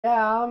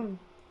Yeah,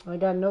 I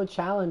got no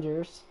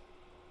challengers.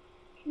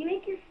 Can you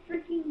make your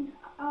freaking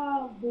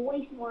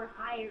voice more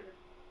higher?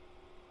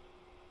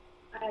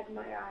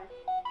 My God.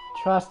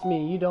 Trust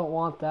me, you don't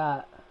want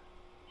that.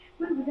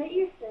 Wait, was that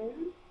your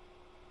phone?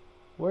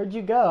 Where'd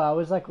you go? I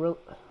was like, you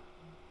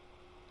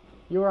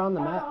were on the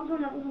Oh, map. I was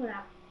on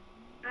that.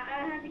 I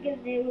have to get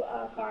a new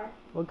car.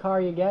 What car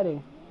are you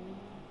getting?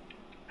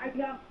 I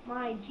got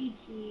my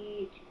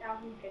GT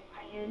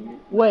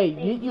 2015. Wait,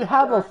 you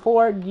have a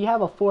Ford? You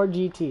have a Ford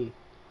GT?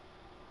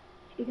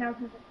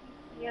 2015.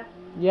 Yeah.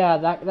 Yeah,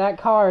 that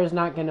car is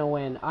not gonna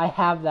win. I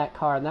have that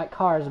car, and that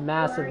car is Where are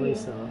massively you?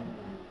 slow.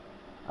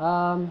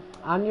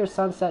 I'm near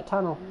Sunset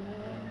Tunnel.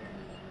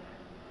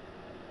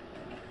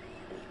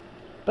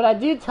 But I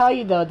do tell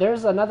you though,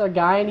 there's another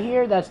guy in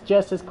here that's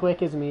just as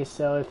quick as me.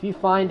 So if you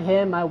find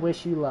him, I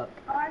wish you luck.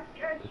 I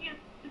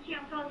see him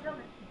on the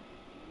building.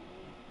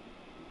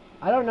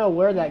 I don't know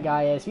where that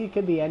guy is. He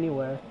could be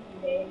anywhere.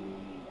 Right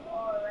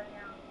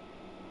now.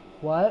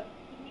 What?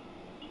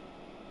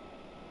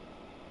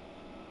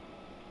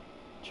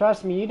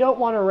 Trust me, you don't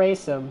want to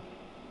race him.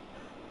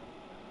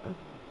 Oh,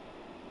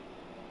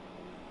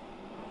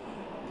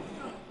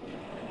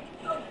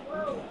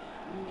 whoa.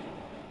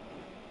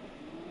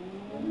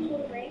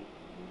 Race?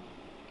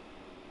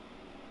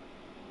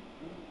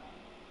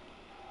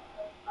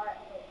 Alright,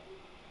 wait.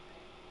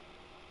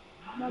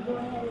 I'm gonna go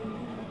ahead and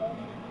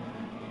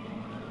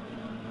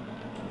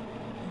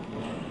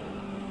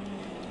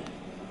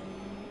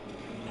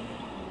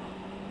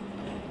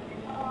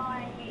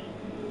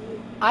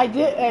I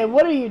did. Hey,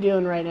 what are you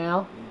doing right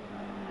now?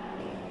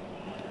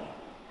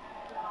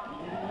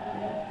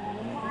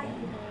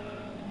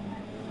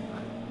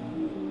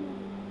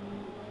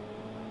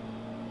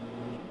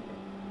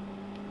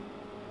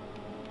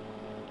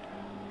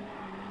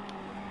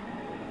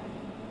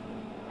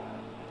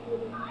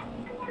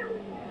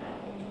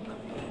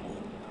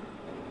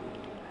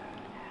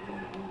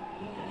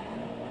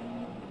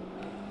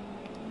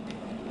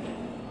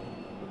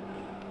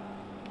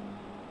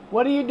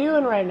 What are you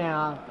doing right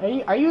now?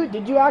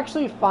 Did you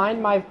actually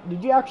find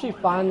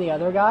the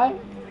other guy?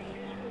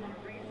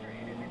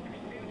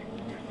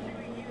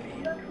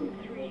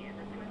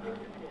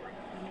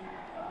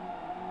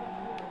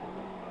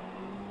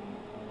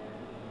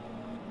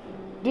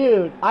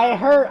 Dude, I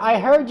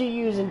heard you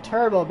using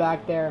turbo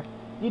back there.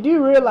 You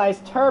do realize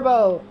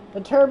the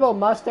turbo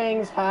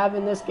Mustangs have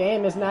in this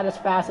game is not as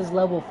fast as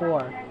level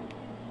 4.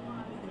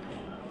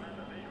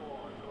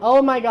 Oh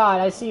my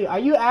god, I see. Are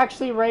you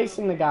actually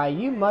racing the guy?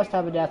 You must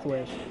have a death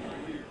wish.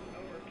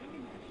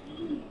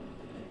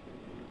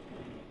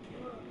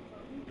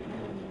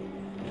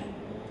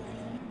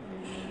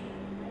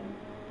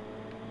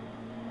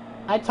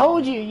 I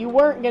told you you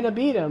weren't gonna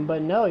beat him,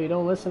 but no, you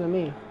don't listen to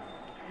me.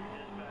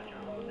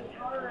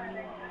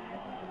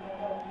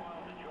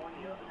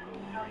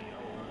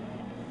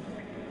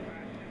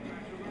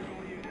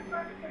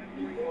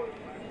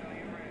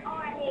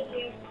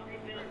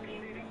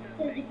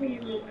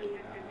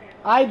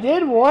 I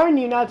did warn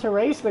you not to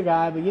race the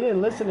guy, but you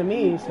didn't listen to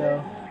me,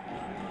 so.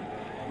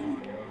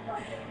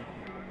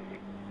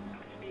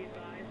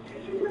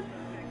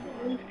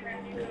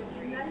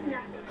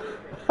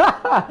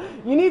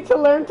 You need to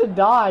learn to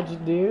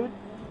dodge, dude.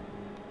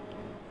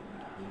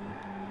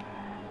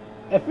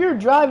 If you're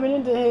driving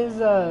into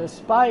his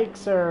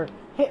spikes or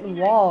hitting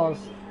walls.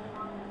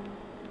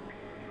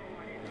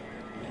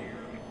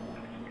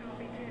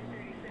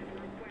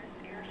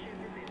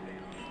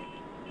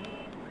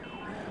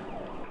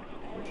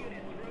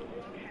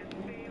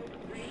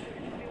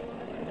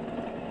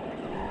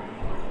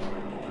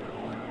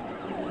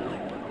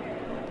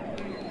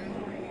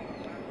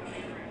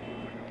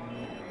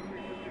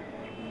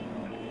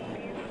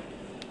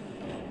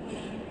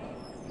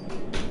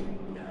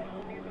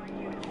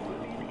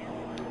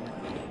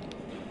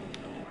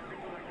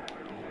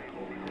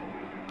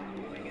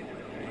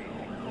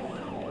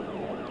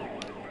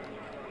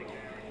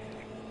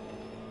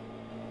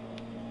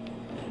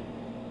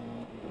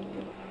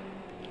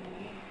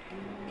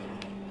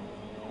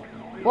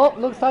 Well,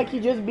 looks like he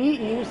just beat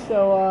you,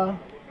 so,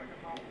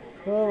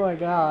 oh my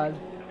god.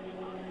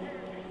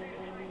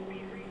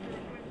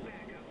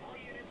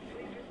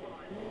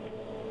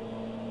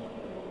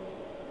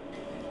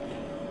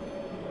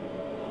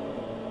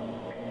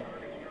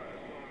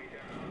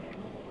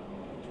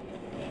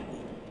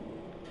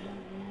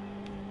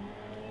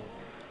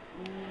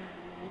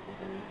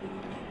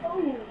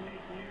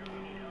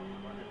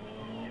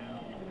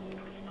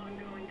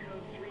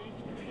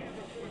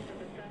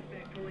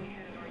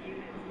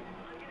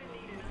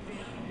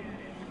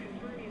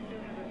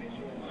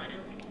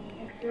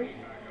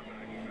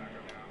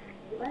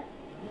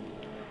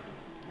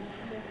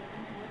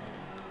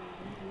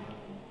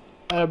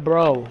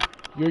 Bro,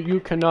 you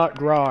cannot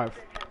drive.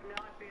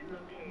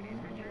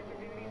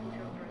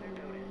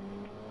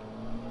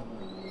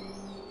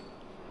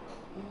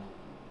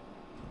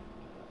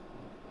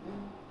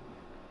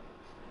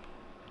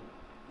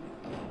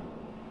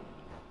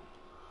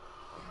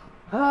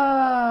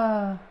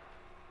 Ah.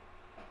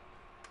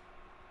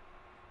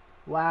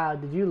 Wow,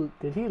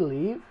 did he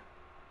leave?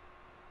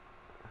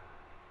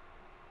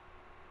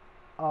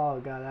 Oh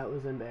god, that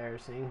was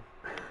embarrassing.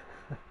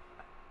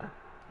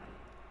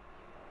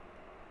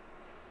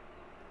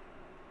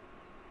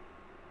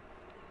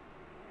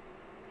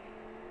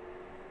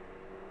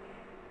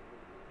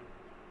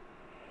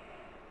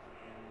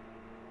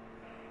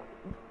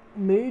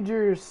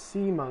 Major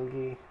sea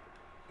monkey.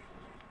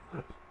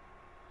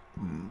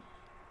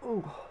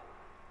 Ooh.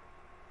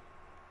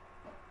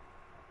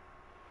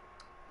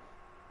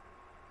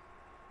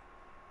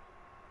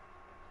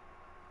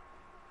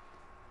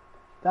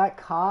 That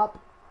cop.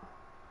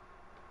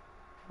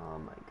 Oh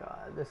my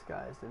god, this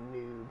guy's a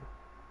noob.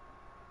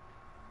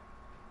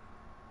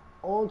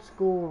 Old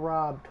school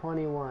Rob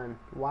 21.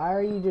 Why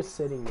are you just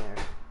sitting there?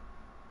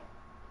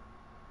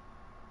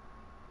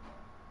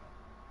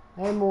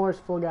 Hey Moore's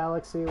Full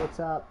Galaxy, what's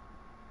up?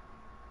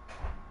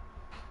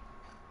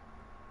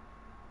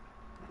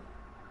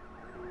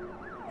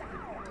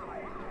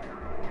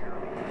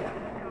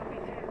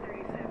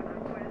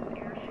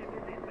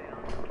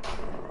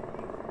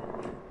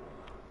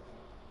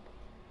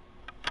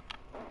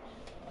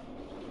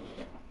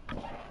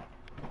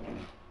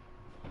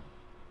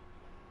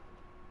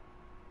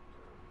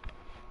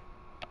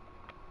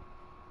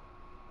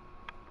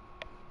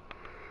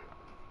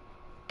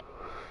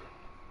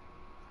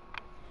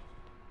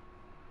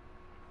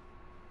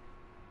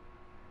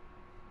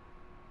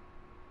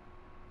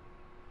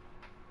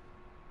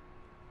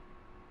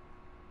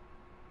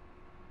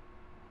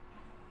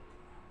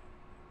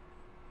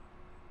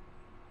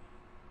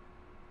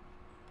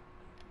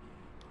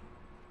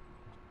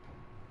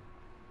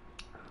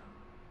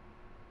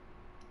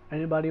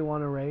 Anybody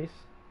want to race?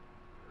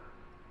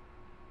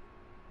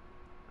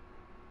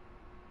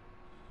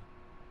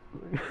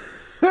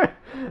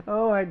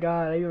 Oh my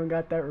god, I even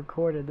got that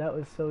recorded. That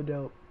was so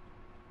dope.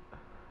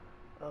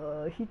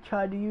 He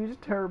tried to use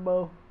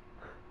turbo.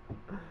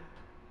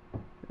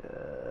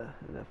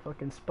 And I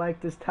fucking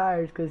spiked his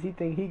tires because he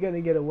think he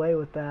gonna get away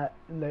with that.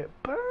 And they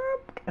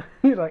burp.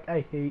 He's like,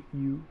 I hate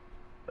you.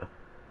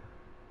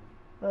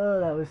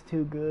 Oh, that was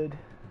too good.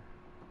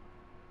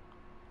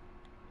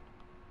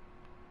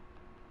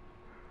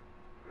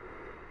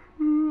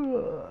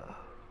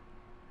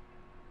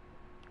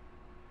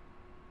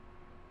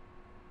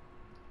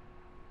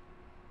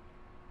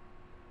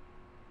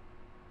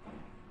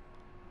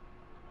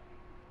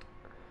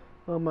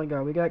 Oh my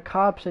god, we got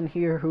cops in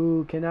here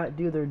who cannot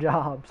do their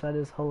jobs. That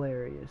is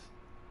hilarious.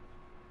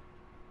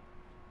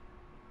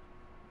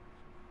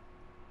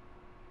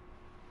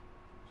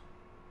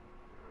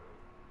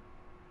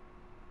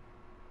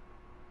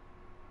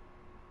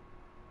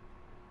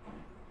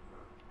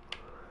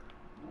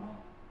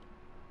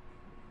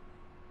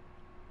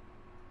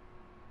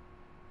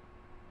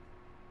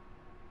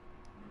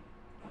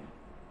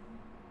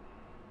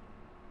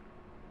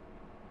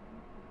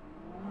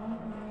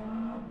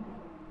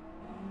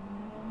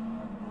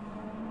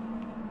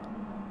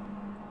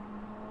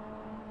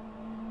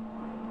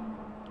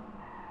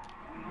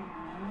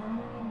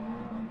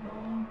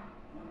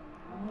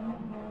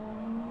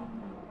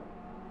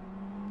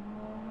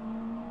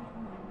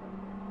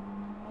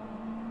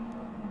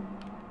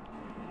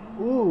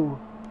 Ooh,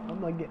 I'm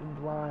not getting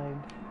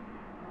blind.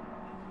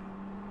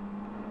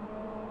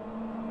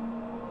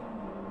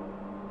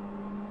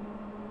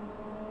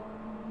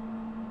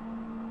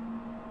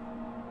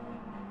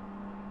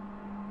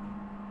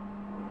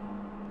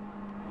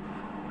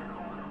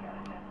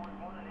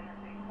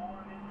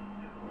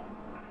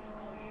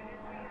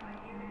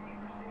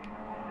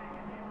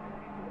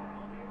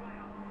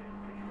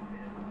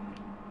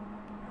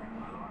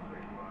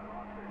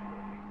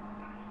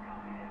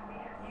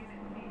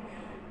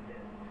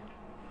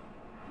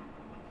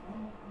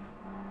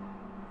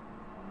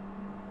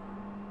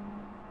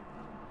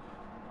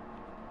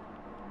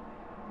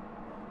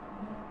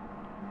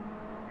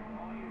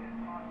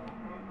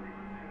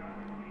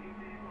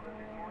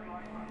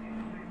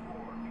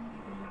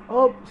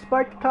 Oh,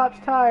 spiked the cop's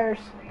tires.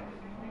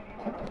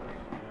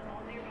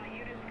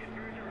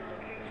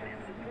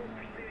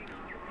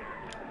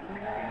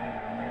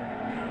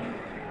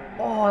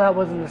 Oh, that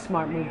wasn't a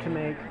smart move to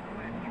make.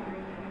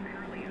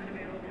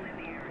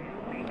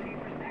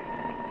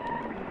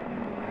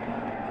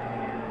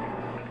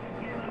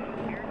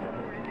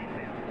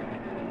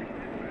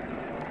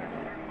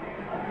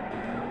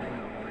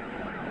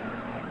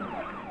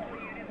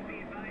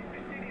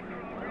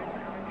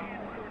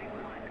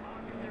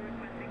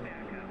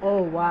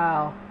 Oh,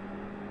 wow.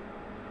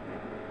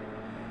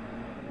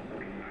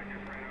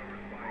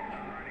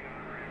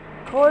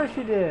 Of course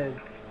you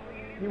did.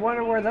 You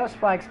wonder where those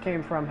spikes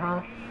came from,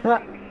 huh?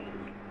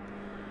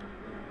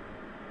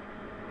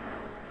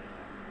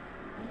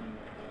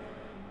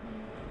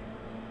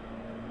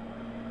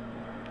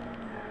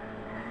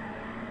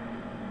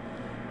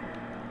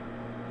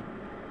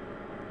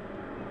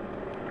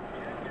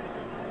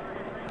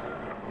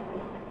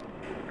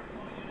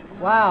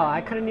 Wow, I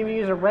couldn't even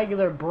use a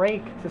regular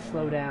brake to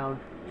slow down.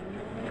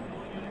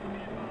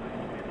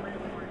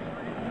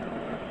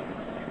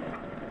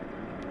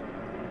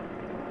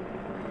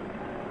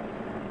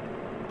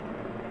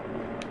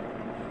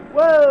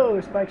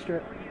 Whoa, spike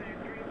strip.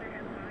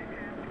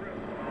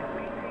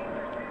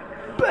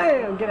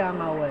 Bam! Get out of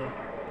my way.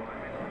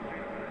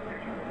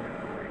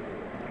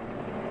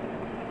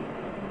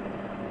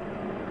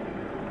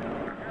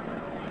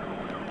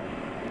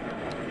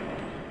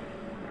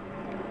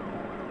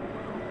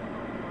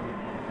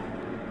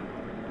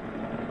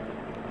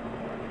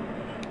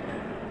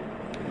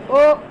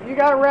 Oh, you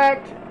got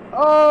wrecked.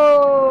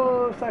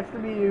 Oh, sucks to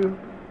be you.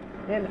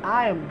 And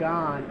I am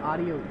gone.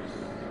 Adios.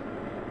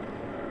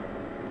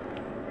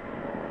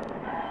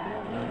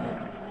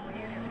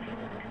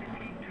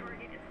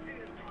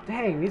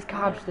 Dang, these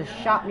cops just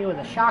shot me with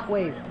a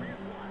shockwave.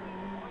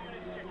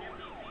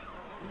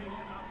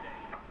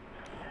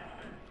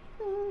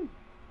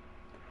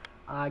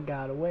 I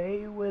got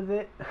away with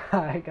it.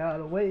 I got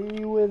away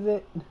with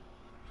it.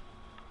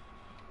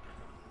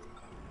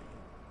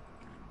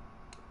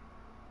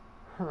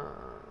 Huh.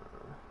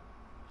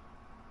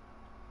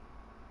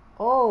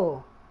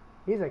 Oh,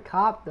 he's a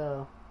cop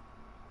though.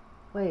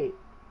 Wait,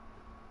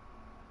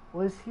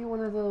 was he one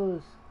of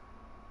those?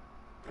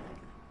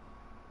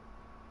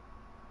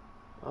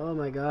 Oh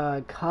my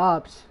god,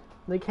 cops.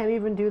 They can't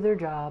even do their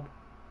job.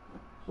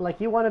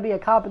 Like, you want to be a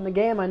cop in the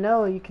game, I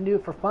know you can do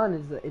it for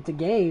fun. It's a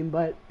game,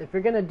 but if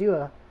you're gonna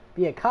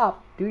be a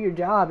cop, do your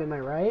job, am I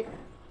right?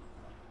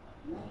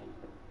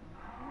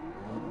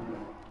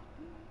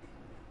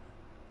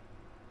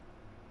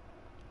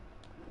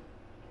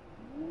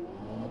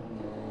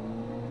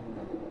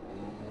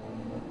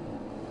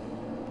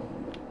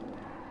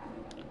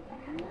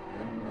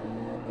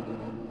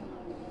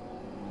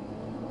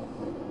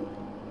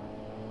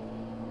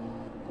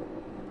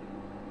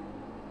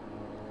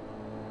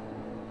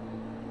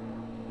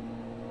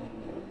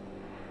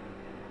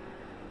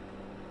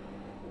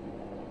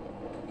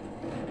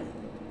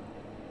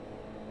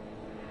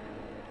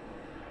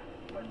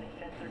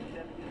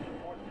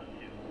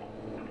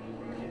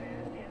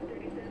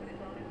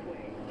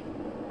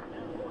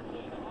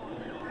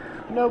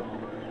 Nope.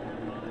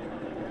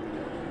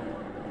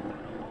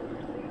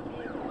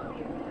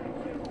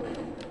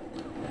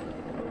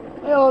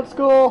 Hey, old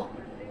school.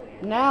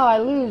 Now I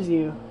lose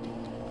you.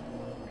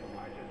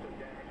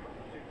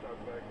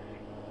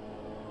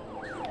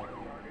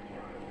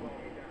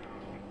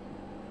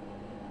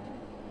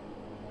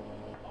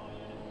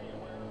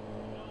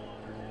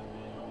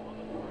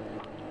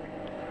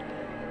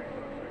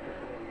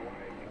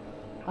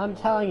 I'm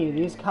telling you,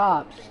 these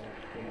cops.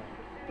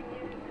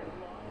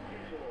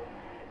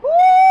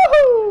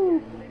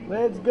 Woohoo!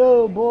 Let's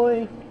go,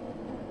 boy.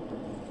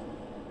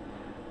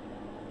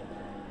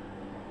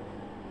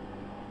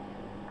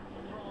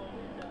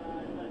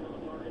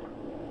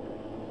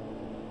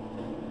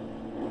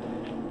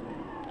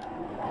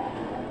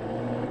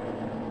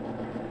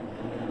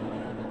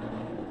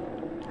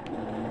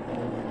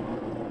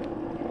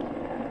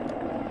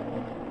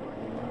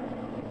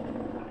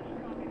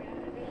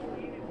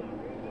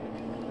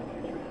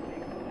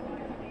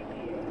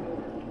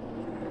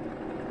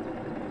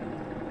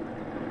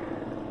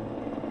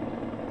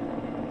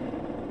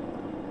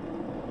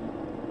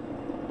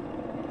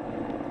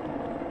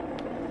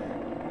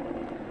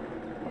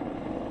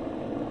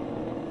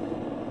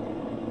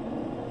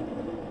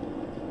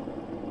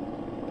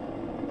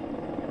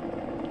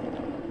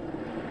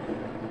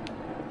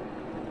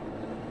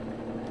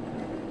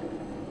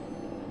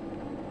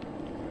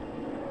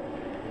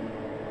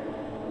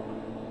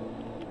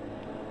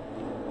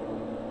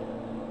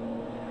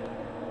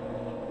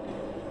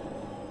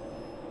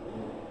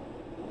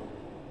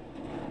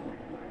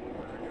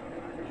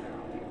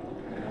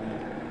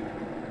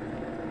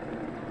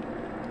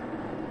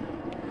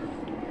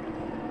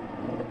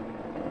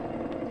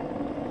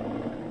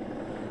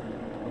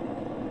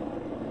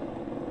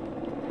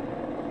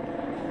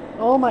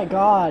 Oh my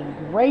god,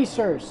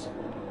 racers.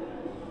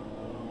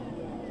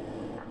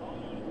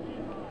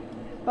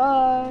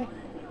 Bye.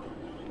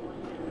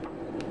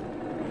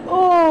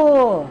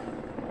 Oh!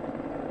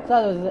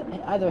 So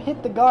either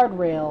hit the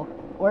guardrail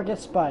or get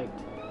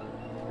spiked.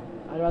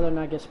 I'd rather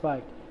not get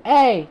spiked.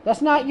 Hey,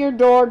 that's not your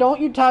door.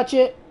 Don't you touch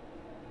it.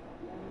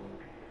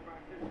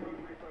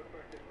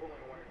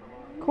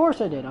 Of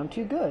course I did. I'm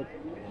too good.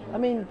 I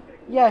mean,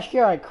 yeah,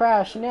 sure, I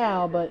crash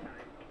now, but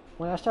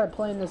when I start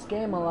playing this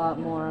game a lot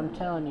more, I'm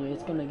telling you,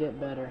 it's gonna get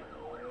better.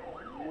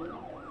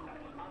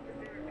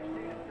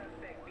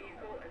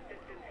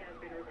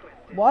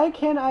 Why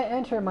can't I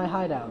enter my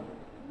hideout?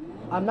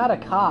 I'm not a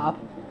cop.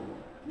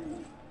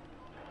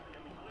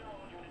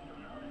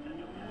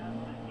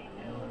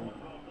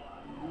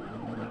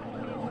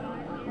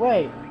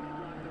 Wait.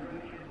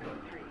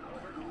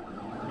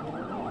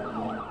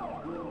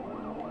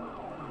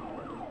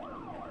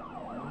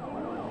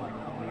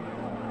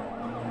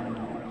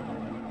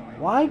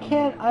 Why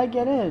can't I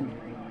get in?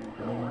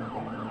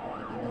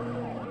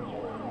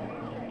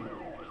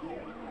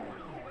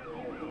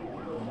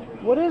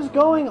 What is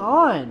going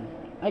on?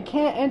 I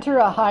can't enter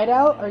a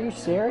hideout? Are you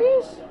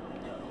serious?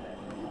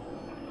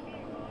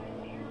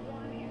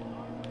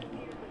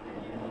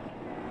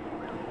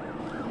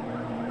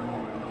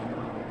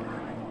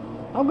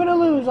 I'm gonna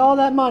lose all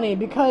that money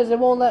because it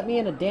won't let me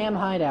in a damn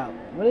hideout.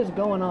 What is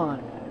going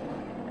on?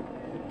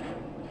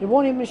 It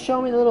won't even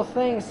show me the little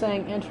thing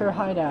saying enter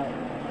hideout.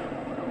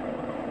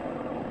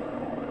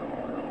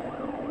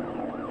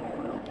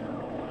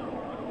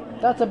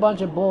 That's a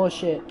bunch of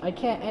bullshit. I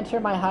can't enter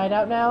my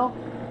hideout now?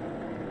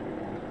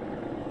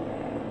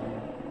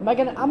 I'm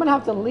gonna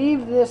have to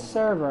leave this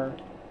server.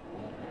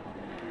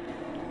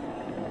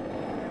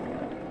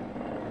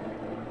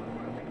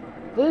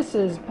 This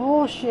is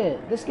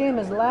bullshit. This game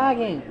is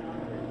lagging.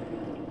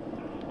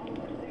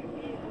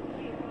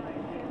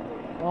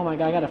 Oh my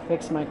god, I gotta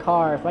fix my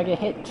car. If I get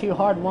hit too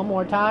hard one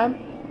more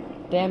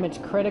time,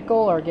 damage critical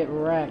or get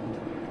wrecked.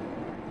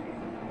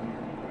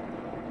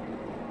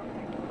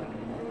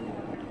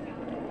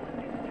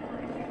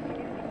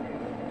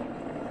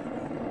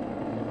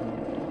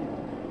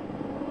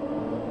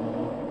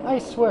 I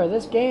swear,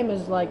 this game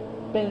has like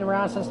been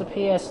around since the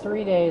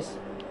PS3 days.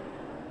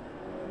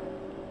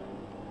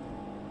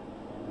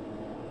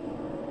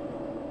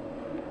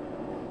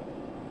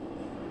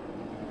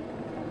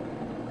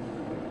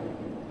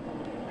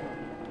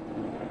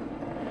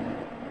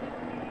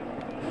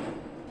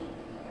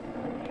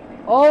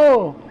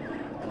 Oh!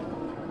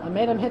 I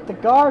made him hit the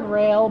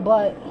guardrail,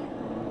 but...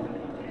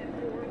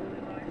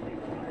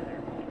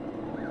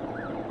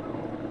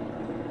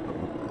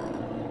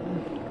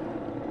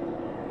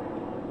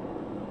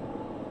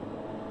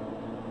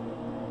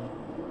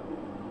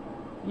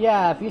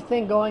 yeah, if you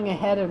think going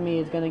ahead of me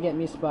is gonna get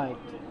me spiked.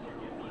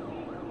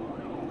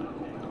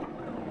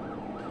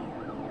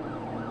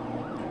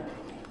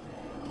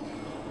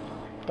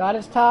 Got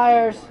his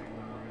tires.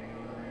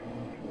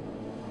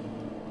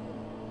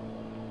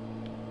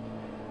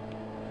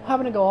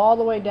 Having to go all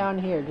the way down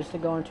here just to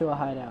go into a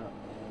hideout.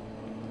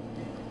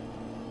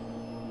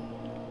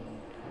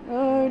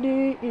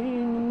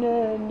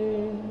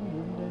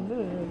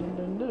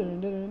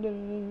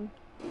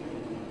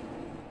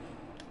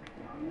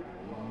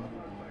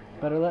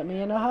 Better let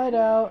me in a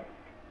hideout.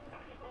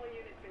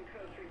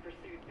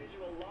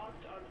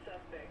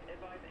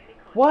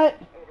 What?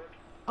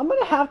 I'm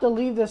gonna have to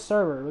leave this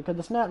server because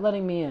it's not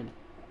letting me in.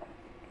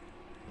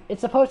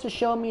 It's supposed to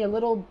show me a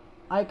little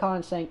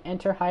icon saying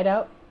enter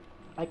hideout.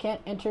 I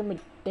can't enter my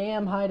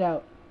damn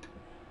hideout.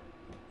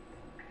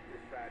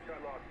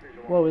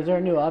 Whoa, is there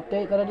a new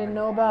update that I didn't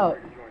know about?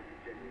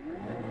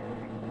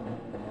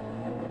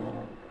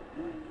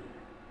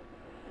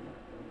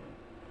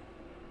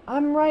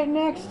 I'm right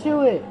next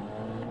to it.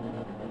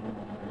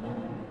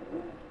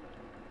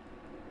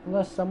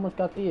 Unless someone's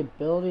got the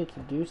ability to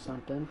do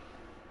something.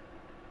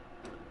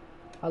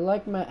 I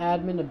like my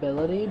admin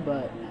ability,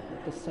 but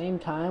at the same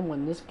time,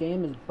 when this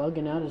game is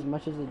bugging out as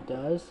much as it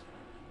does...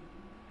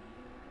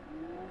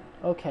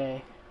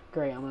 Okay,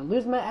 great. I'm going to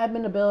lose my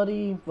admin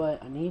ability,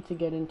 but I need to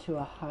get into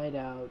a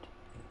hideout.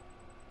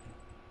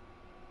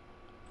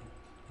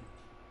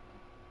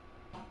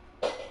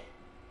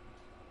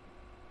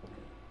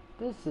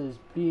 This is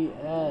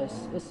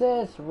BS. It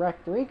says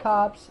wreck 3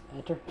 cops.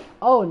 Enter.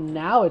 Oh,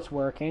 now it's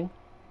working.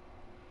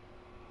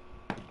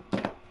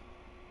 I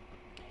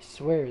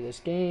swear,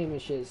 this game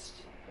is just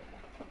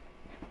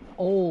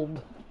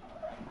old.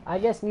 I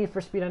guess Need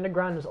for Speed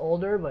Underground is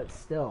older, but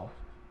still.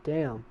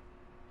 Damn.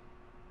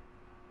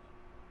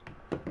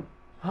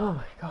 Oh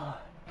my god.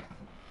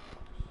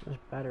 How much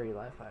battery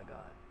life I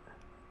got.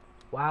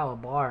 Wow, a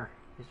bar.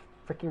 These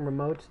freaking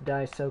remotes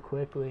die so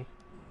quickly.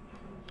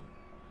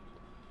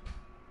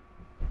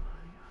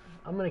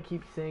 I'm gonna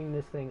keep saying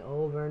this thing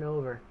over and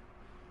over.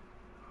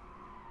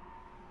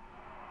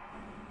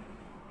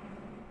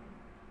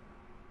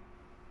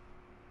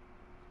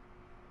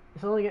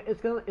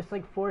 It's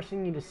like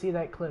forcing you to see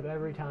that clip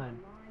every time.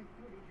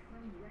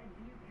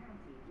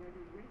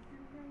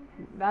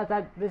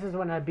 This is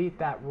when I beat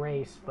that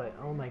race, but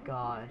oh my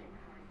god.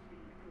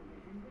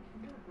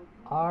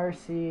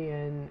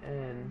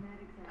 RCNN.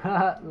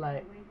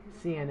 Like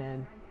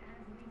CNN.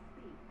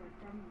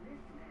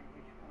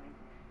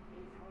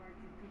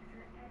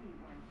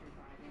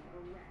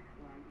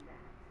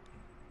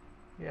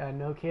 Yeah,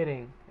 no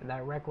kidding. And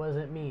that wreck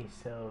wasn't me,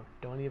 so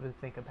don't even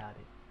think about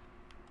it.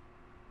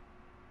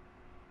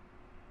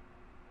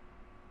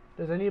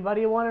 Does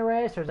anybody want to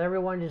race, or is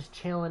everyone just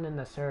chilling in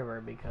the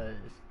server? Because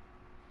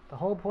the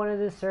whole point of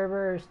this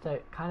server is to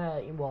kind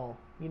of, well,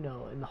 you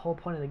know, and the whole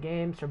point of the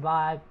game,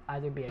 survive,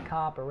 either be a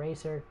cop or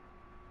racer.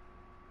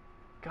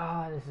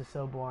 God, this is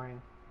so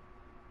boring.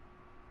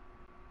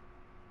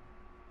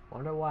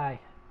 Wonder why.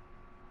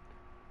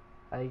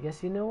 I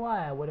guess you know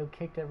why. I would have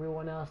kicked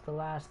everyone else the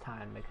last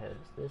time, because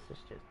this is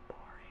just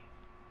boring.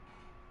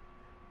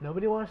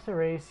 Nobody wants to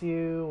race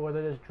you, or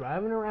they're just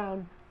driving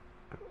around.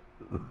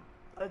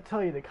 I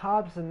tell you, the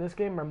cops in this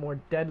game are more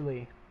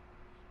deadly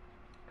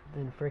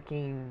than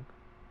freaking...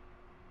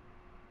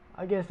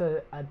 I guess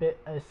a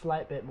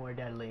slight bit more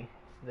deadly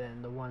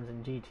than the ones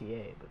in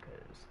GTA,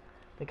 because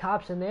the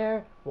cops in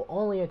there will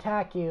only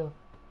attack you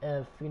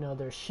if, you know,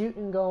 there's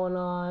shooting going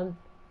on,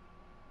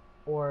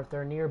 or if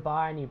they're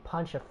nearby and you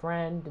punch a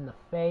friend in the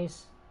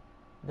face,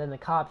 then the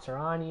cops are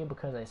on you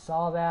because they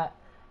saw that,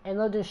 and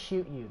they'll just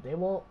shoot you. They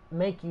won't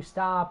make you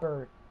stop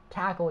or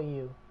tackle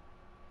you,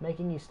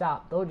 making you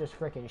stop. They'll just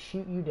freaking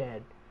shoot you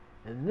dead.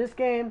 And in this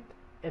game,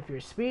 if you're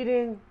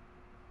speeding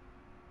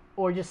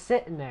or just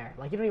sitting there.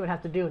 Like, you don't even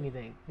have to do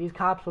anything. These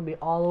cops will be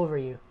all over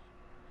you.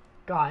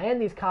 God,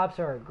 and these cops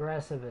are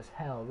aggressive as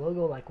hell. They'll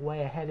go like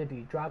way ahead of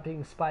you,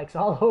 dropping spikes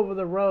all over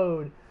the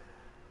road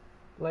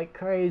like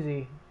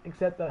crazy.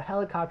 Except the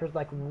helicopter's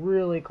like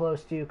really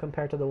close to you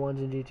compared to the ones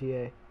in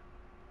GTA.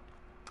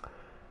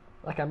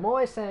 Like I'm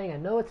always saying, I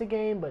know it's a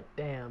game, but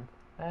damn,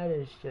 that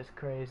is just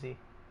crazy.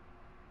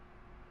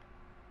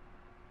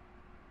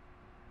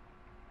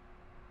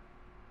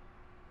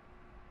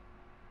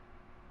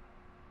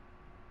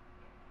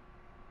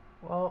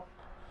 Well,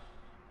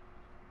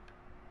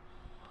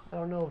 I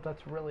don't know if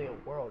that's really a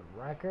world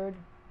record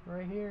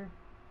right here.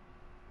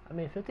 I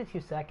mean, 52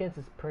 seconds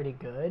is pretty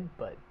good,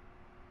 but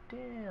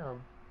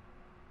damn.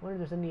 I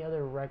wonder if there's any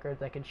other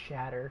records I could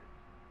shatter.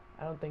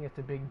 I don't think it's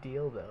a big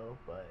deal though,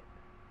 but...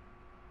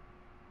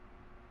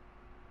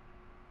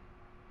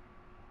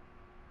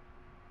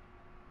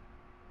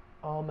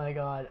 Oh my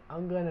god,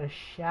 I'm gonna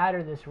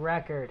shatter this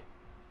record.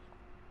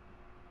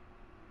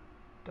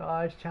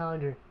 Dodge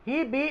Challenger.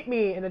 He beat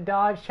me in a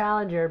Dodge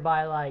Challenger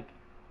by like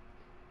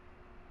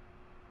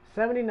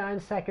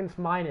 79 seconds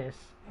minus.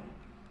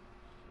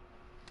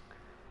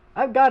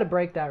 I've got to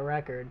break that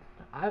record.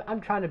 I'm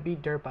trying to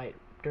beat dirt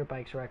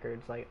bikes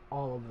records, like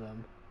all of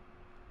them.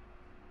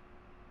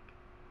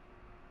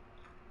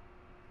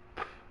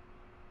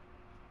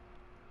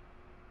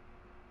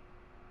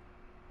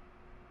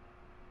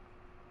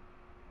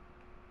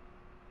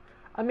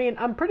 I mean,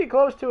 I'm pretty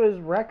close to his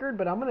record,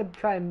 but I'm gonna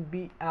try and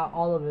beat out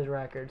all of his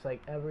records,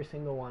 like every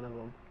single one of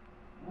them.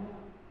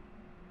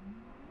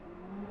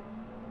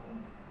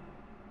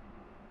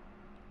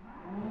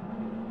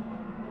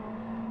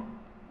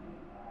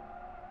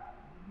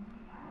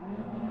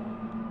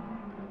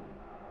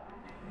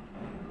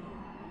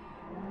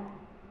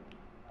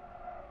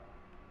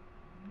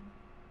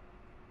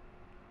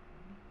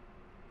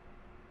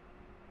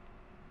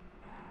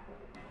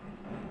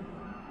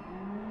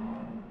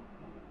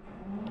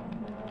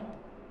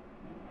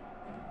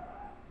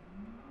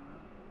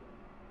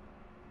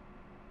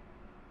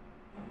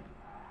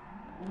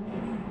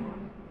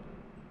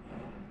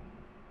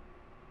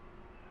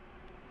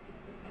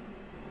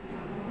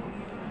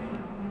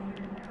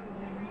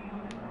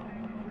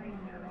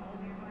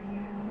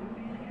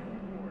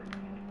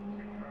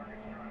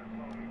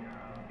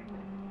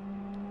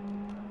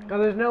 God,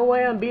 there's no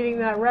way I'm beating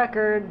that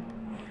record.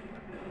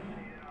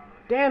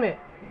 Damn it.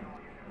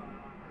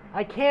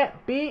 I can't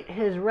beat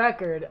his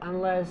record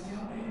unless...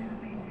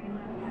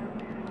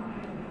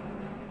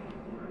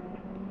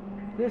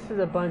 This is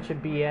a bunch of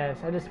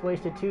BS. I just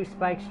wasted 2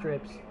 spike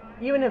strips.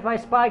 Even if I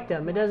spiked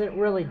them, it doesn't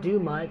really do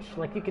much.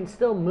 Like, you can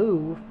still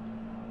move,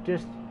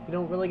 just you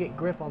don't really get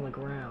grip on the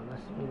ground.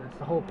 That's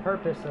the whole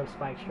purpose of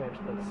spike strips,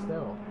 but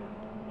still.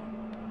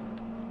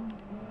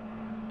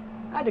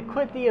 I had to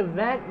quit the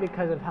event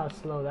because of how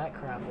slow that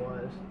crap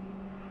was.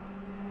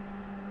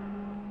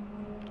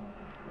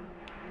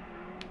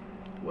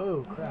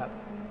 Whoa, crap.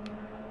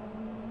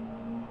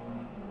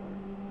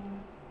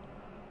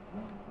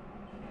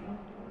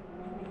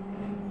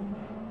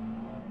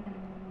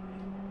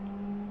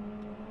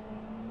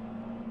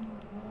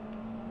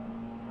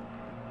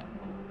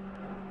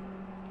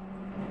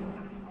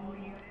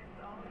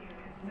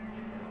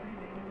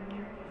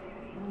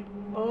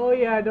 Oh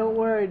yeah, don't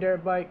worry,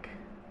 dirt bike.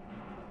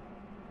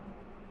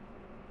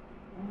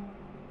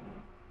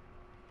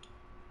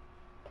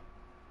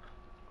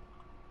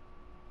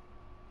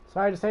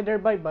 Sorry to say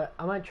dirt bike, but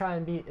I might try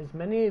and beat as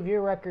many of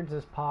your records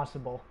as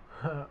possible.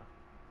 I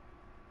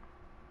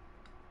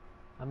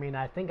mean,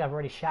 I think I've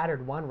already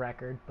shattered 1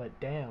 record, but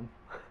damn.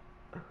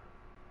 Oh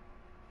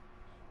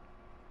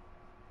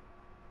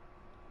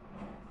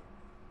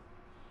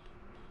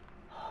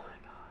my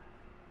god.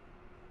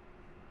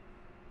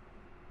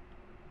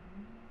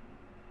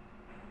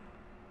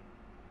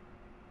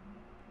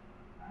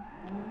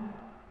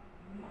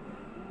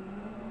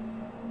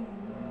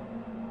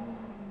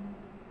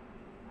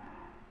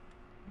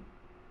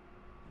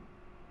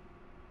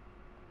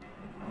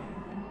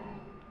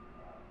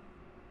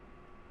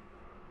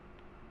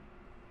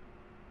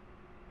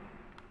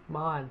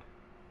 Come on.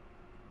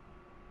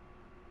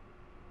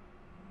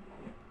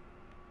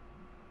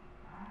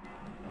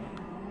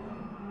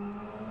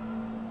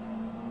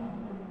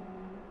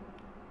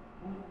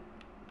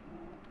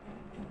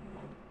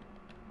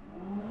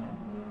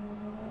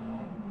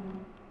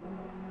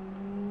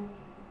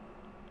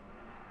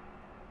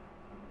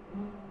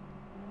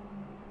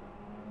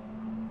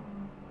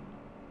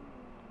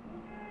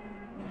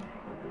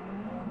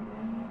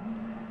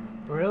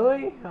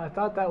 Really? I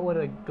thought that would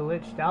have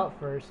glitched out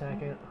for a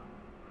second.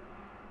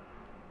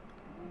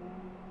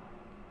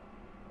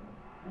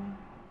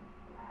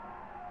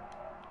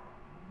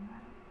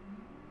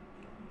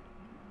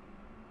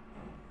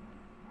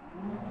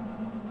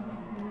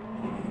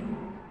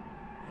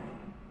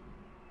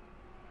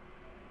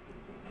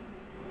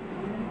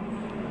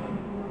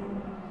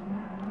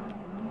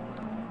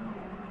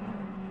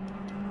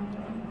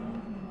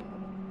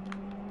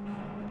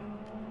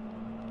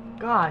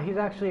 God, God, he's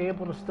actually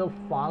able to still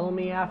follow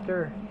me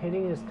after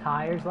hitting his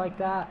tires like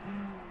that.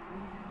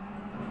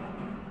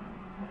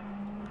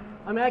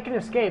 I mean, I can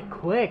escape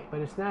quick, but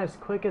it's not as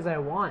quick as I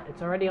want.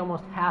 It's already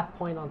almost half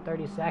point on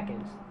 30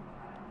 seconds.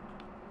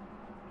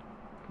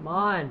 Come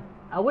on.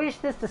 I wish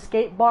this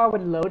escape bar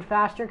would load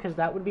faster, because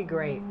that would be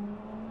great.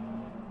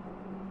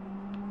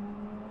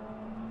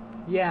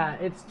 Yeah,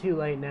 it's too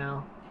late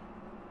now.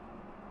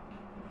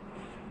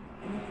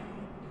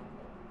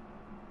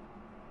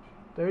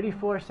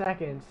 $34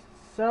 seconds.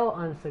 So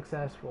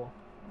unsuccessful.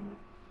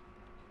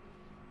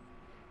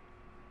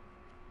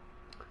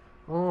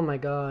 Oh my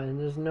god,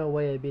 there's no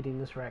way I'm beating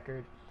this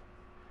record.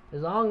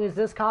 As long as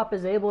this cop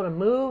is able to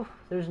move,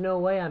 there's no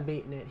way I'm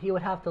beating it. He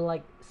would have to,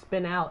 like,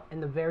 spin out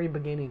in the very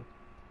beginning.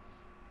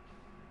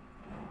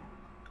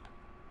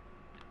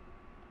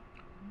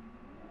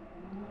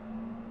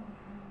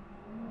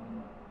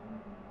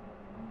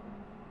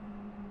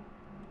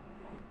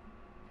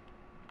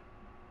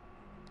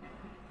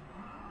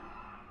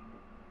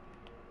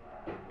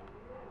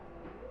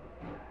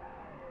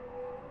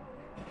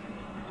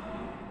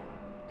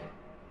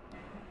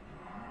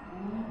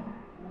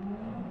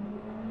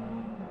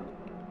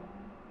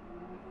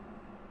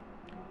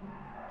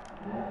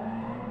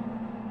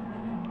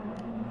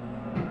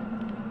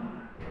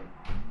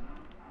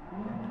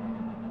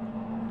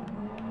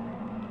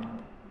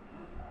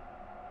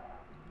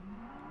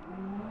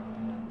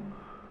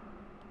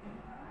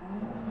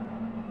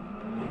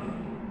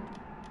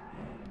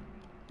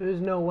 There's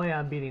no way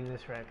I'm beating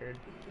this record.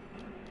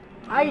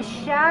 I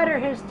shatter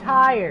his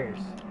tires.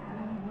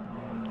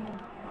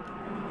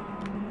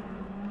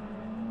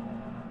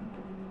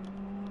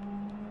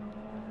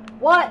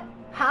 What?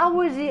 How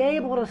was he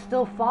able to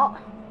still fall?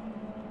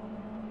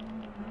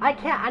 I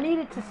can't. I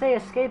needed to say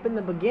escape in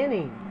the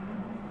beginning.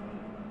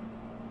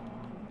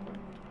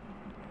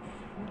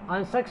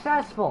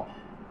 Unsuccessful.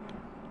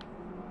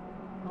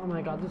 Oh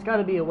my god, there's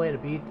gotta be a way to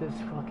beat this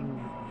fucking...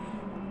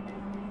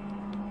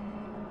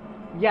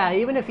 Yeah,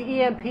 even if you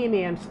EMP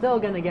me, I'm still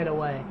gonna get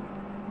away.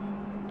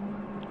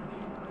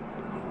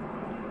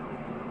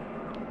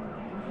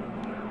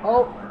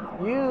 Oh,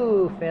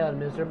 you failed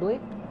miserably.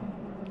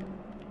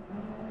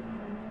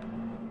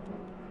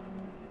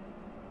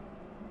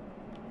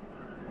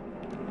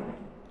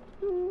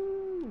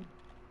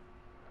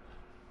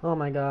 Oh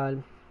my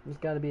god, there's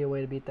gotta be a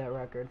way to beat that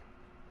record.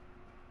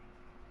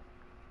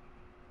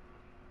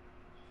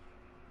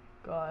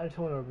 God, I just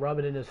want to rub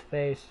it in his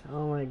face.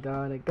 Oh my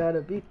god, I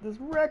gotta beat this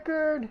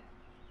record!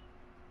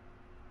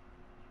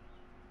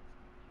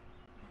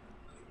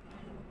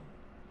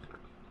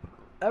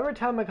 Every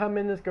time I come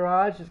in this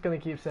garage, it's gonna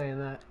keep saying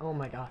that. Oh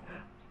my god.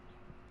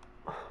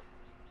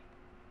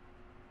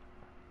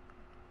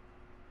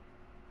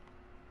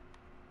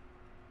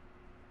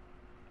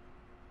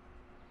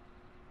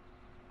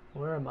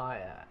 Where am I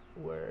at?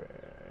 Where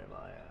am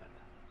I at?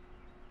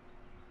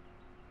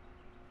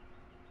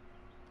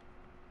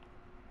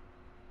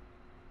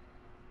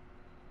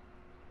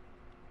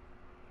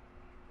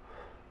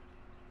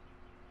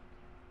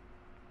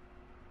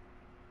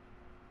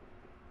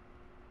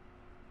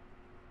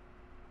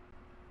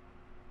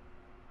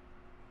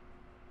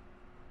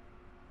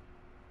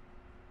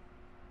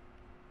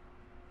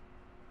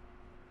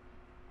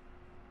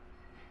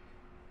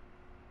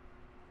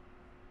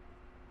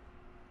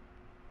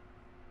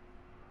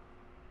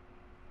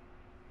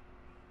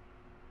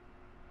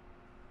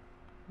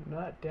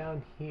 Not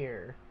down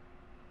here.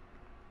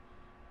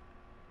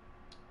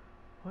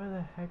 Where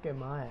the heck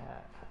am I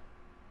at?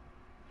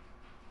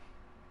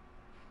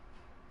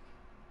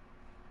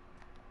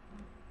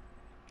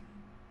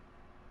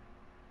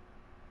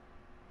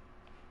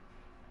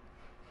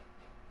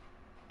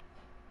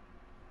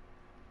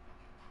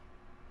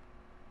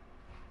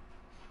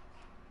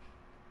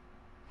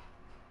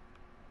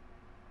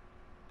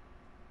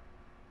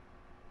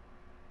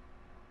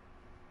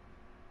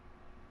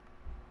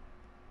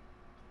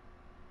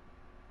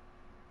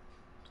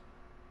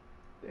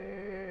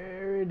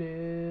 There it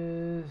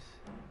is.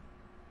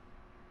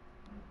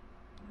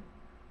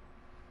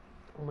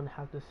 I'm gonna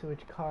have to switch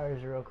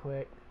cars real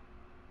quick.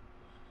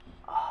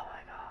 Oh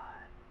my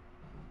god.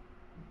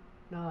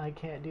 No, I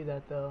can't do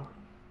that though.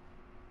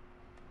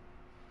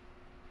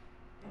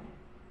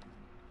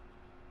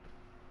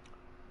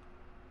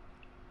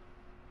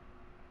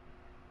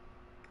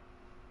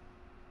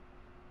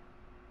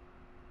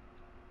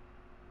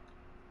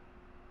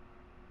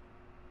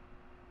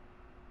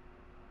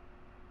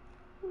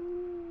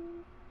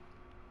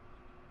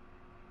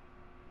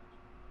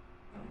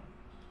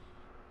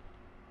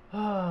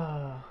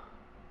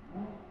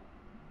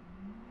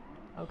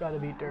 I've got to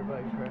beat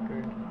Dirtbag's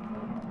record.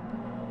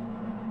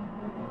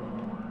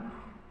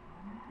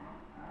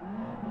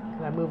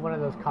 Can I move one of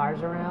those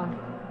cars around?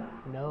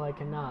 No, I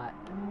cannot.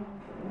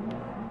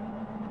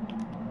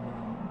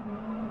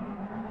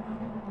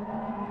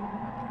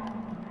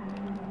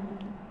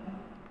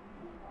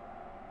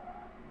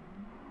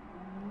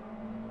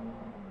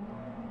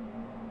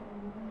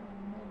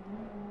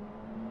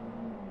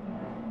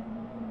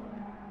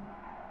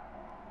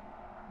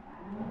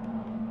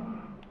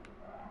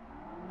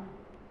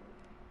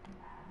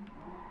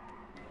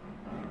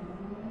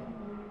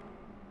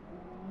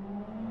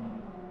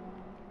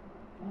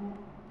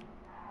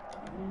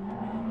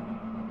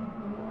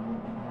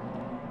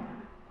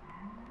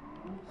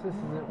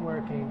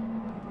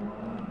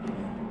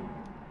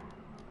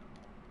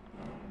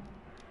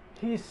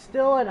 He's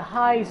still at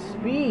high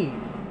speed.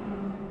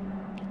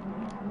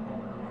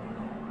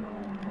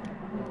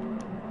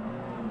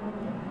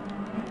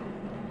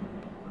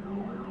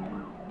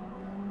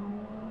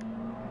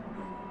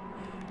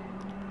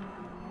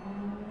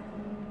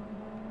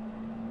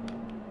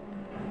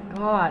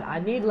 God, I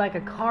need like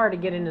a car to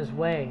get in his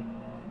way.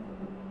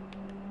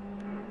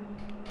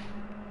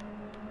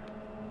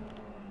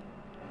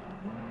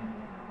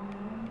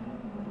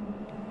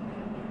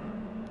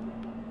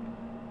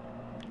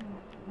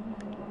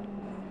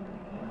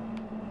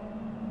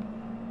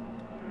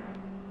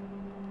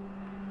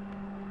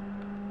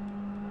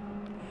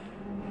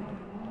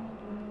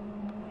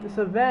 This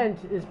event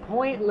is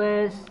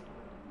pointless.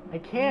 I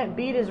can't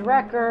beat his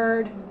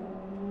record.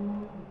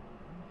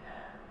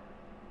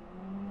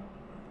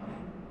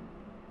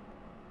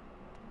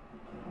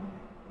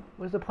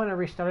 What's the point of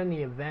restarting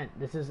the event?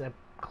 This is a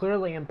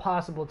clearly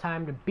impossible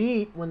time to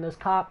beat when this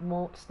cop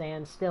won't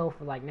stand still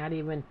for like not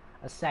even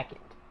a second.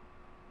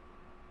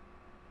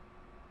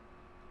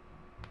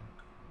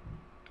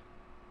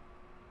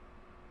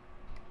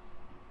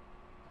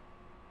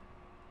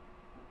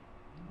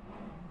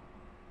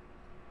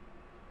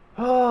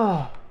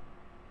 Oh.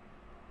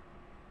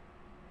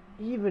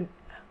 Even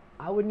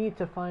I would need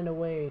to find a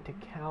way to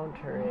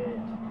counter it.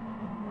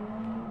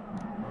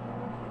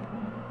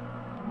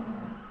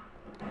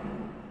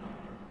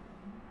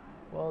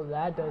 Well,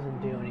 that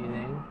doesn't do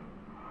anything.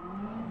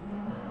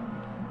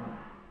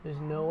 There's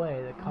no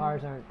way. The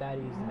cars aren't that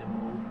easy to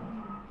move.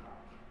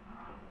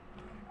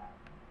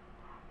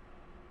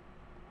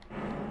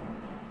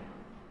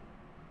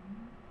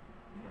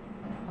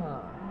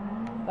 Huh.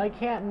 If I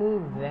can't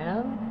move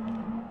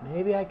them,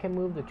 maybe I can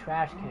move the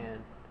trash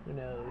can. Who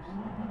knows?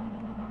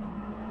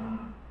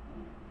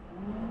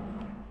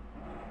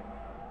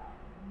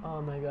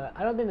 Oh my god.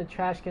 I don't think the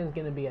trash can's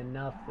gonna be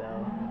enough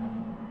though.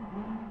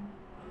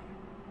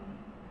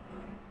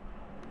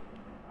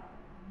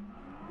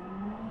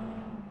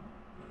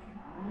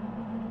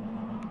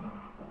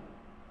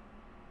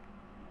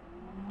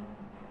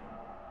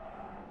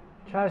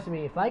 Trust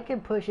me, if I can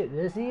push it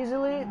this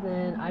easily,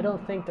 then I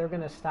don't think they're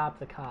gonna stop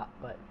the cop,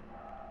 but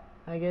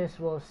I guess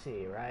we'll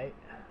see, right?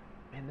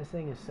 Man, this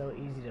thing is so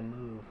easy to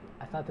move.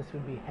 I thought this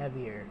would be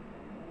heavier.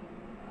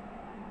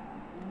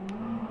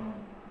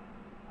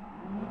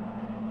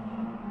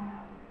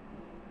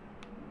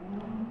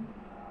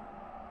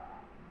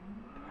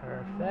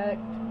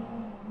 Perfect.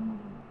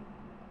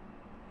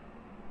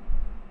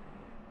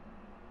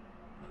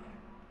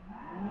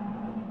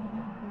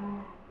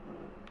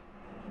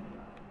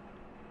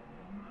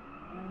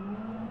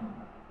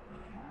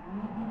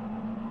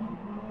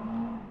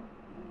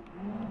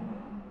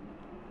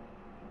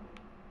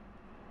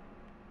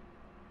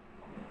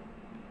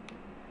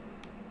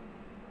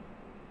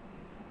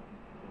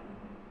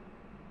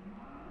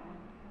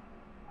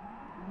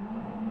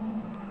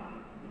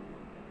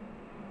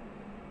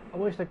 I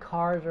wish the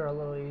cars are a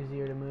little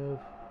easier to move.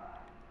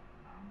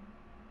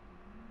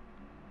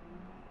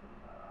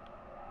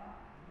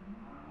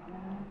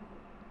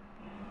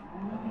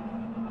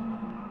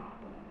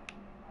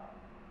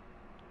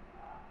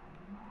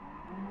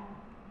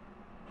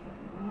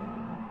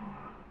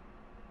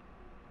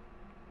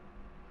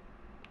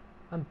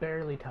 I'm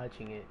barely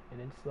touching it, and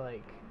it's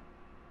like...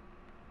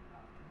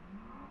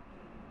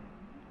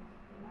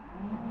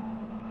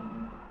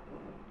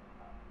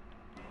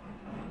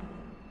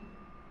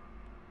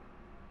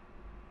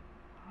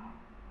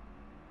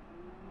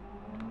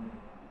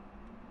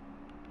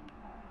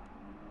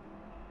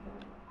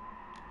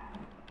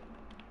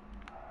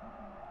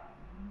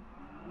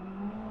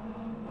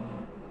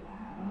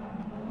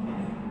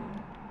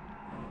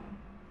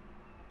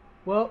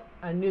 Well,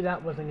 I knew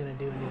that wasn't going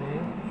to do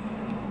anything.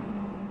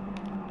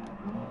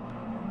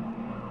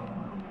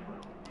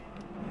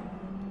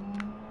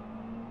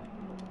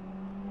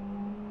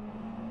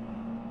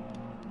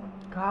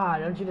 God,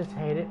 don't you just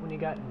hate it when you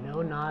got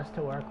no NOS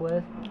to work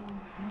with?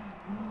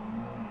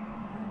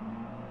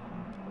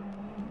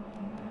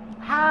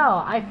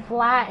 How? I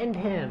flattened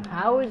him.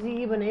 How is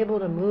he even able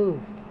to move?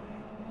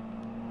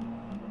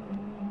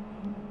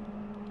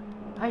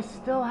 I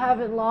still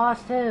haven't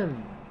lost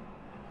him.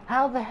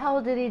 How the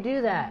hell did he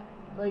do that?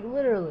 Like,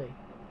 literally.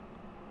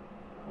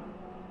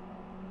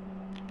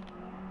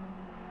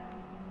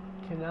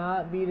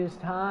 Cannot beat his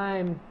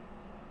time.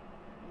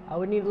 I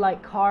would need,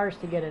 like, cars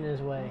to get in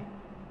his way.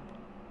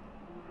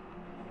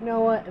 You know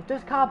what? If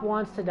this cop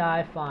wants to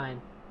die,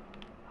 fine.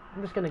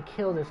 I'm just gonna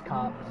kill this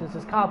cop, since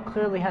this cop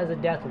clearly has a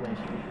death wish.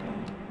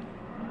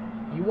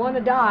 You want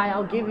to die,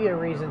 I'll give you a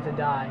reason to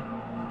die.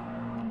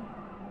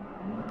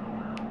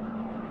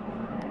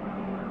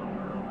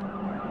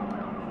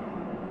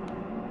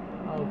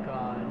 Oh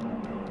god.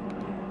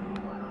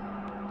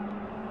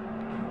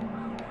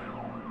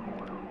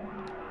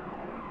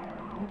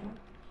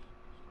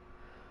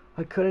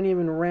 I couldn't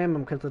even ram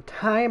him because the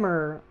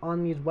timer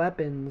on these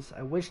weapons,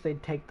 I wish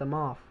they'd take them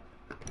off.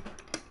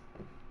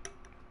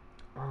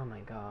 Oh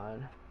my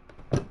god.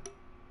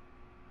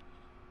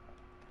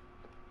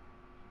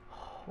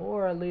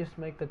 Or at least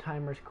make the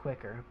timers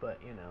quicker, but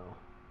you know,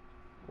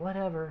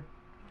 whatever.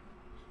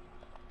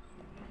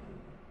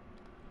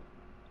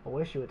 I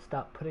wish you would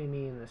stop putting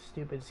me in the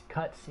stupid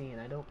cutscene.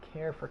 I don't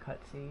care for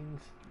cutscenes.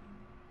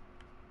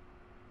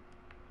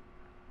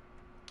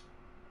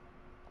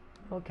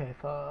 Okay,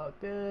 fuck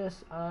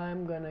this.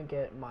 I'm gonna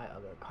get my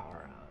other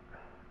car out.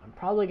 I'm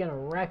probably gonna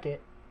wreck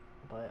it,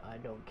 but I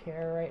don't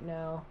care right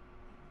now.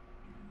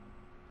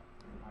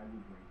 I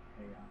will bring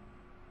chaos.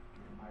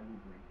 I will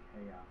bring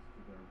chaos to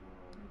their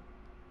world.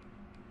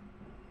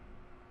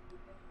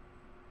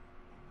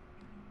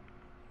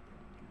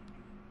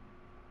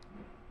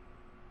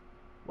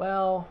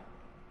 Well,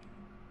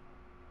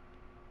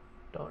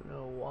 don't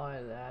know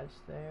why that's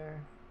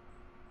there.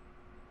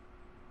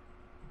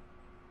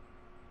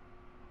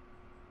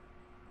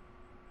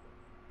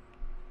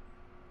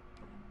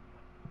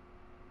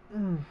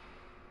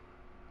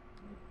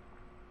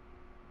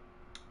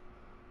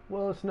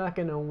 Well, it's not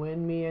gonna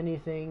win me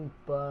anything,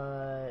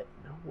 but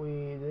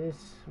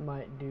this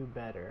might do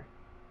better.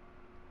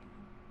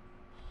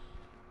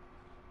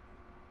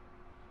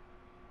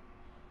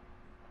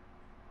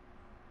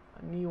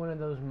 I need one of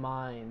those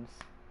mines.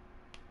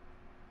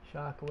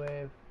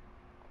 Shockwave.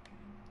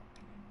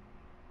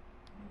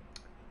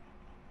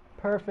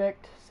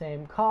 Perfect.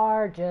 Same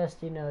car,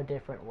 just, you know,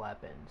 different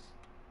weapons.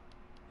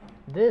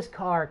 This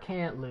car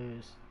can't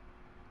lose.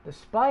 The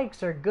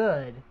spikes are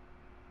good,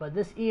 but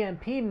this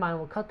EMP mine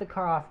will cut the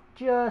car off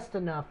just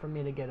enough for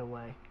me to get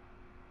away.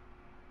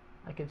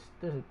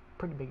 There's a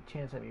pretty big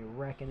chance I'd be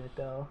wrecking it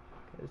though,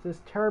 because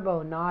this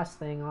turbo NOS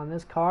thing on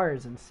this car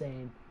is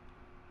insane.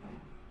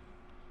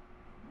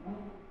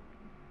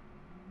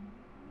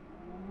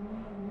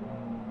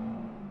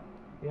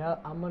 Yeah,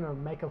 I'm gonna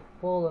make a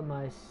fool of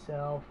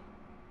myself.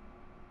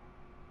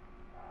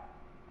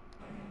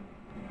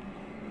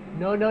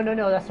 No, no, no,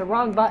 no, that's the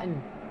wrong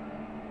button.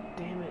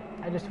 Damn it,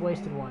 I just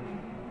wasted one.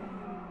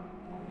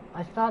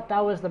 I thought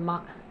that was the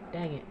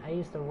dang it, I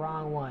used the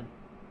wrong one.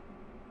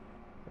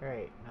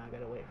 Alright, now I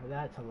gotta wait for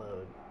that to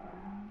load.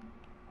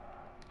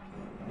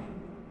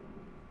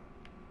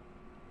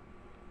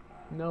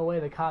 No way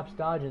the cop's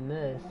dodging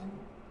this.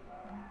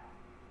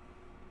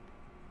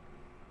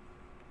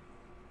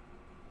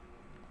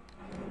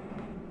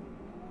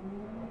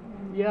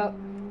 Yep,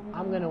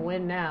 I'm gonna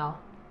win now.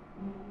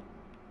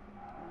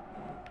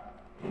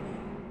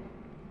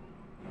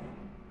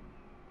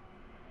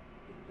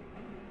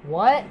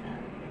 What?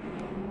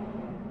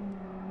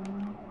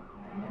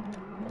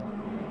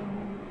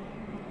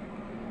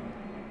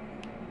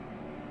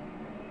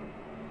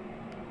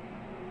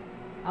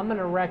 I'm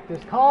gonna wreck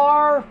this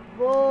car.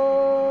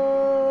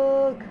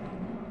 Fuck.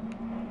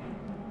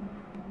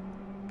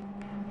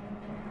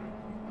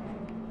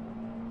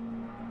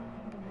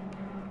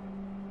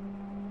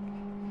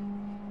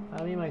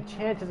 I mean, my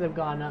chances have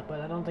gone up,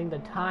 but I don't think the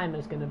time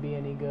is gonna be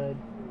any good.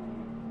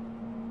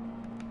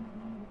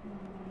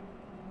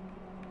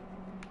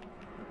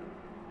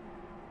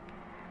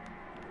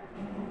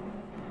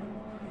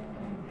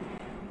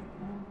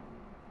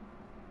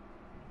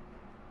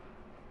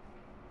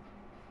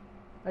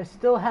 I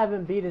still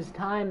haven't beat his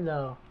time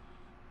though.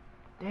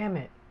 Damn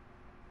it.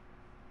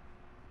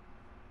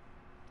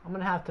 I'm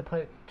gonna have to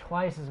put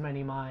twice as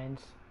many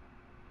mines.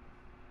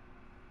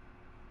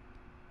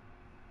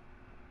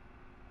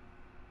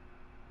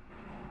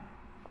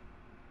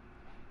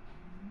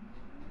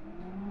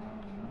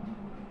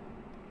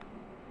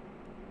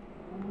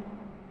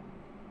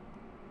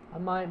 I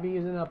might be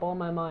using up all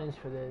my mines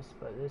for this,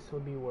 but this will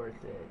be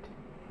worth it.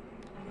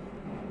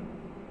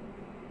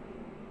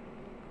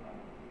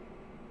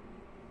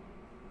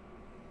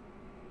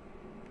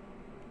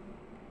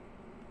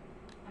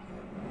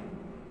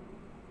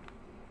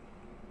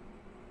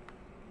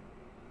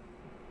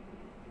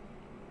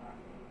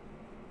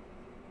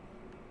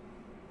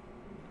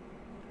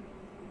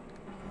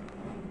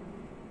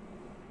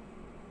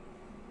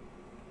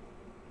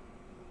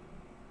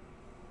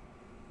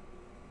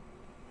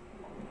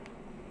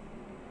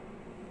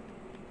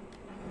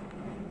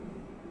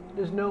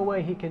 There's no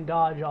way he can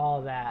dodge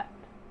all that.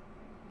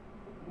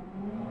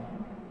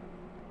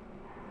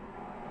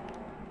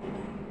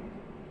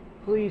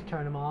 Please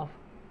turn him off.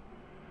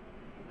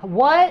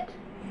 What?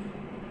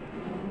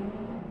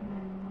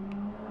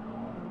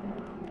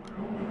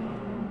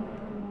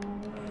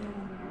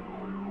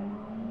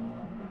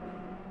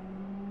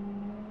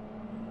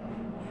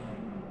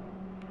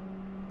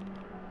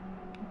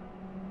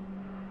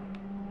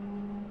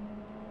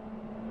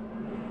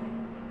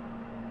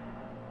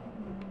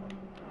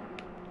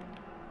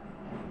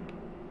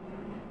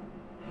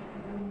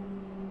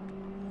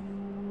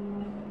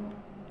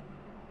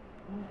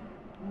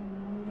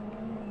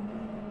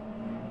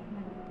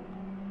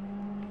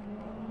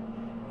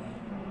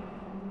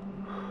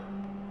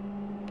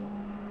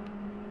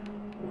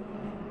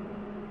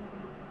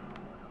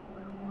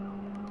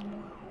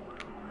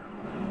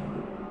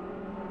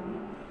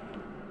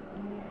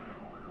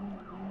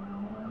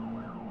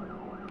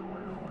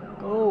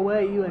 Go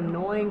away, you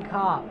annoying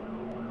cop.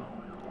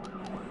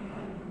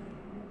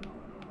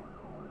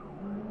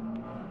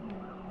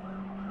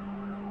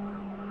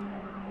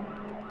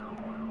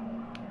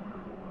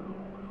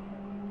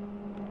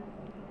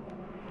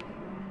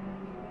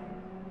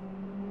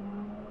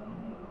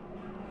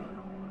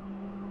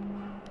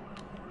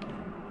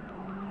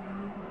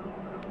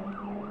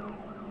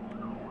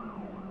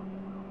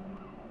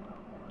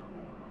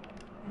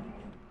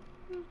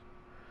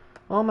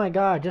 Oh my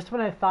god, just when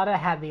I thought I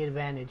had the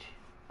advantage.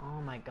 Oh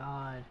my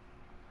god.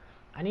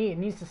 It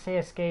needs to say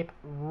escape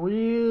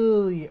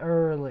really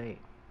early.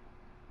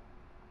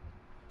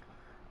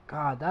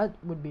 God, that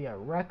would be a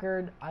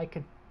record.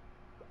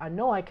 I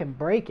know I can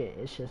break it.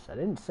 It's just I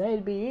didn't say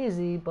it'd be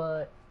easy,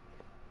 but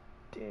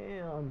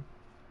damn.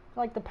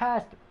 Like the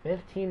past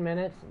 15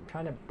 minutes, I'm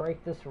trying to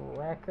break this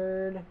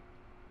record.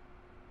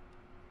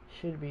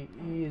 Should be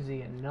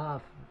easy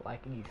enough,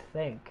 like you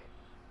think.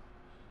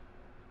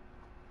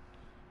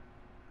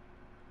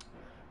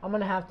 I'm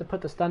gonna have to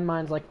put the stun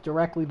mines like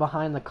directly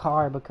behind the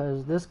car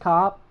because this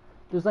cop,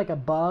 there's like a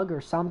bug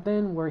or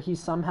something where he's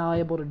somehow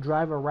able to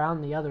drive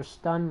around the other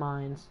stun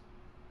mines.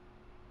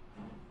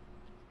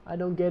 I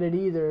don't get it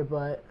either,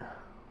 but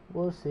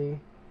we'll see.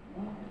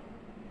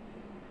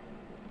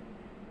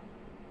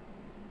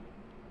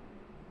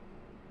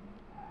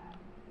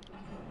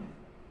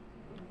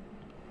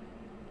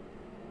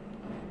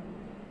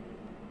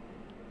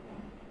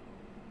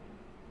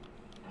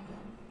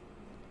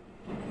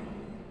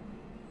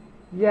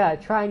 Yeah,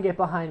 try and get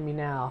behind me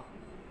now.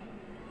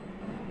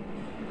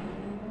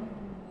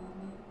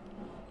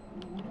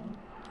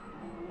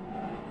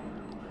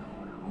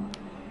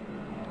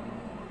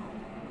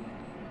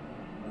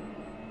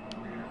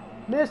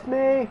 Missed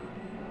me!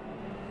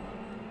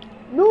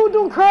 No,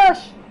 don't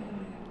crash!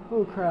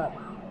 Oh crap.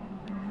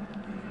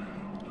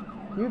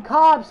 You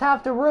cops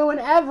have to ruin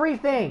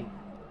everything!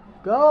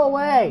 Go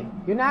away!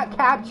 You're not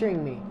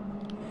capturing me.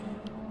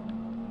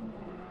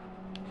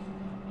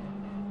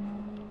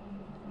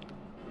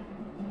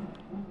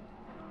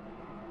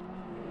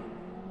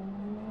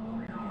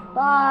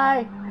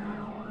 Bye!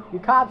 You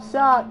cops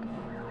suck!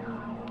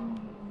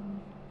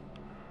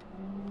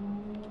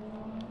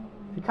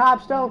 If you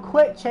cops don't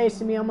quit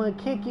chasing me, I'm gonna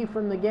kick you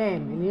from the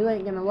game, and you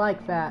ain't gonna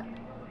like that.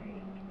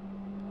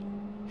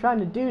 I'm trying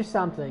to do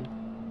something.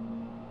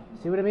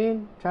 See what I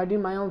mean? Try to do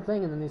my own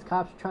thing, and then these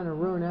cops are trying to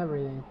ruin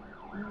everything.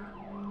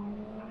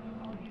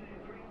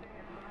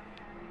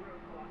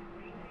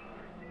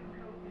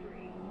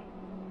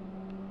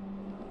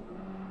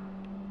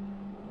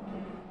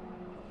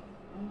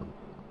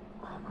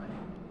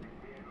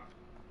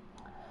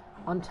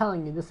 I'm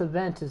telling you, this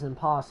event is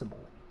impossible.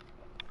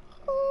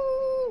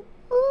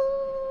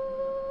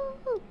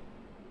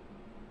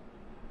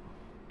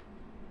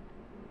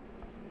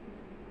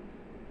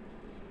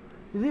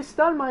 Do these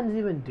stun mines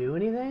even do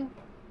anything?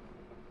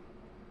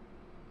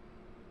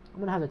 I'm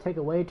gonna have to take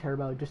away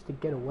turbo just to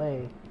get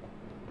away.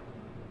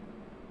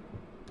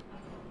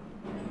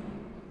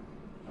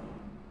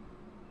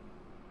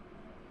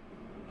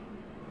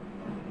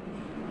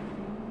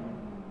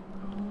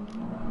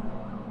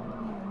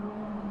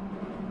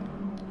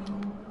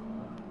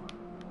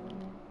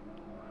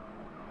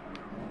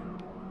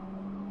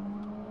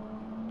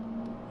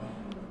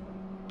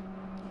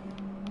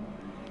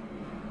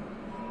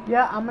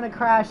 Yeah, I'm gonna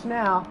crash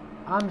now.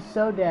 I'm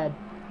so dead.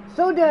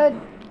 So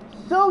dead!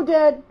 So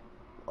dead!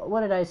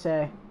 What did I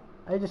say?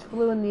 I just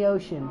flew in the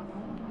ocean.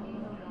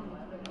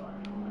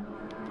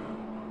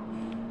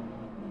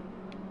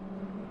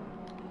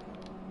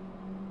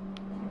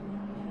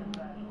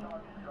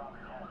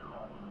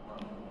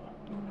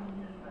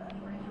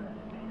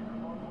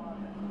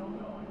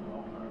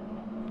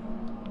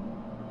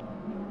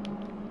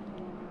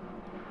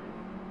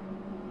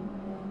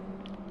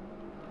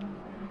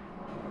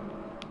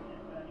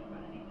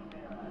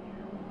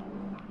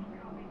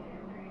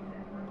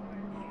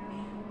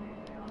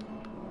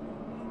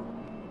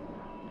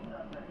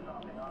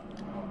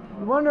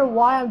 You wonder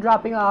why I'm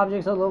dropping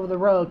objects all over the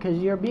road, because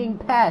you're being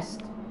pests.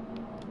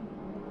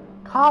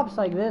 Cops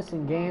like this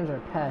in games are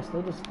pests.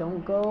 They just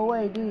don't go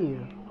away, do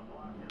you?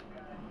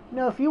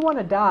 No, if you want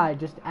to die,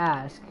 just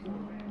ask.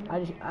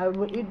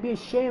 It'd be a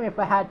shame if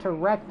I had to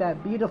wreck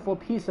that beautiful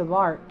piece of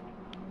art.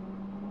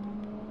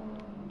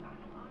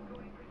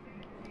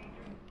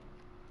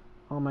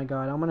 Oh my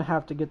god, I'm gonna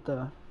have to get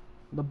the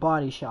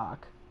body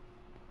shock.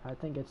 I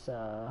think it's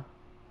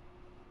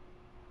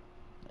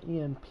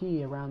EMP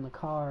around the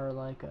car,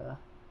 like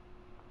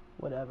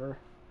whatever.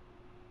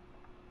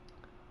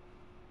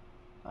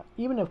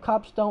 Even if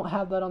cops don't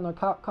have that on their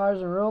cop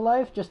cars in real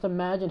life, just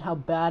imagine how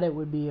bad it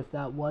would be if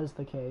that was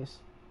the case.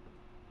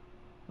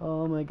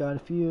 Oh my god,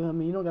 you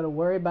don't gotta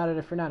worry about it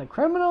if you're not a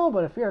criminal,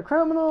 but if you're a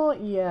criminal,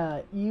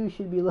 yeah, you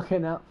should be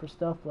looking out for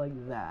stuff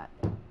like that.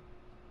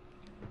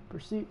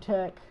 Pursuit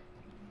tech.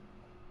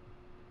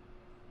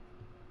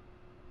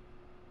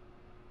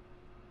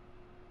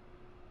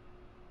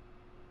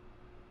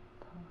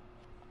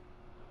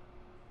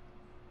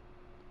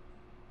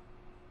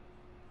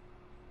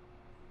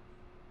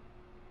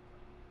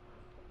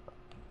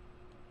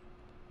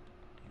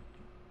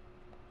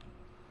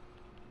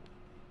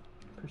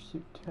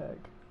 Pursuit tag.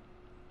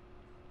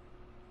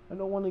 I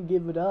don't want to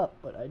give it up,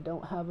 but I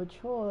don't have a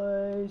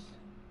choice.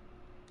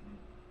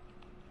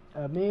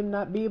 I may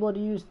not be able to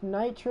use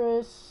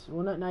nitrous.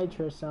 Well, not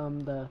nitrous.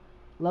 The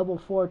level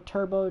 4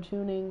 turbo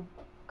tuning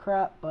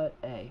crap. But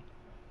hey,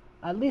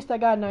 at least I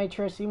got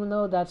nitrous, even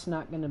though that's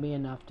not going to be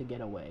enough to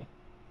get away.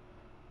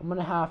 I'm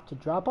gonna have to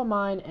drop a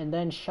mine and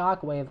then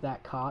shockwave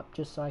that cop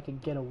just so I can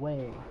get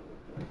away.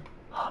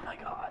 Oh my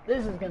god,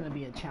 this is gonna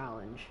be a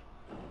challenge.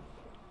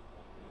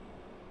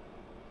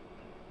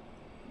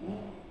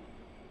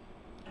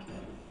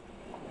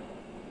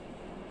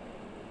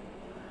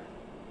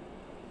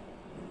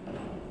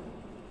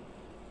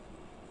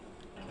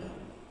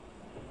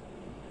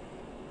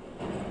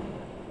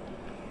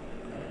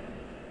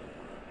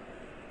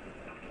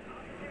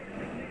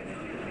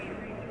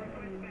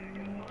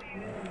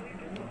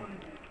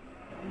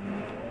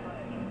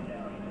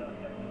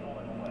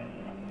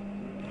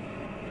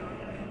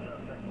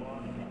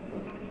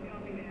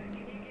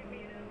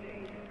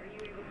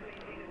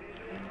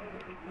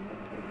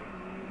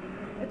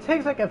 It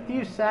takes like a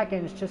few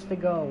seconds just to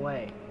go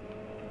away.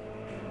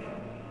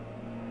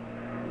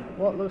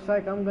 Well, it looks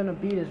like I'm gonna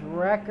beat his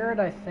record,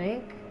 I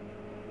think.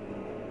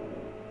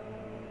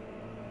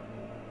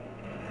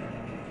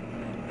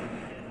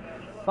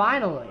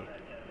 Finally!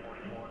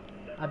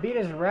 I beat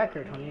his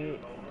record,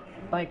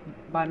 like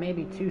by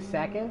maybe 2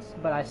 seconds,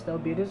 but I still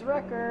beat his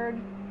record.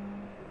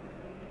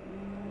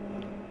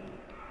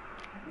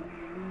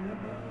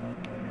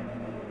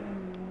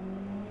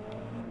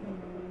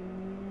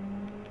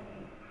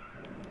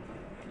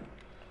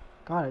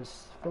 God, I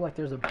just feel like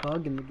there's a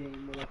bug in the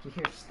game where like you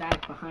hear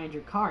static behind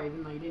your car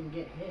even though you didn't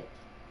get hit.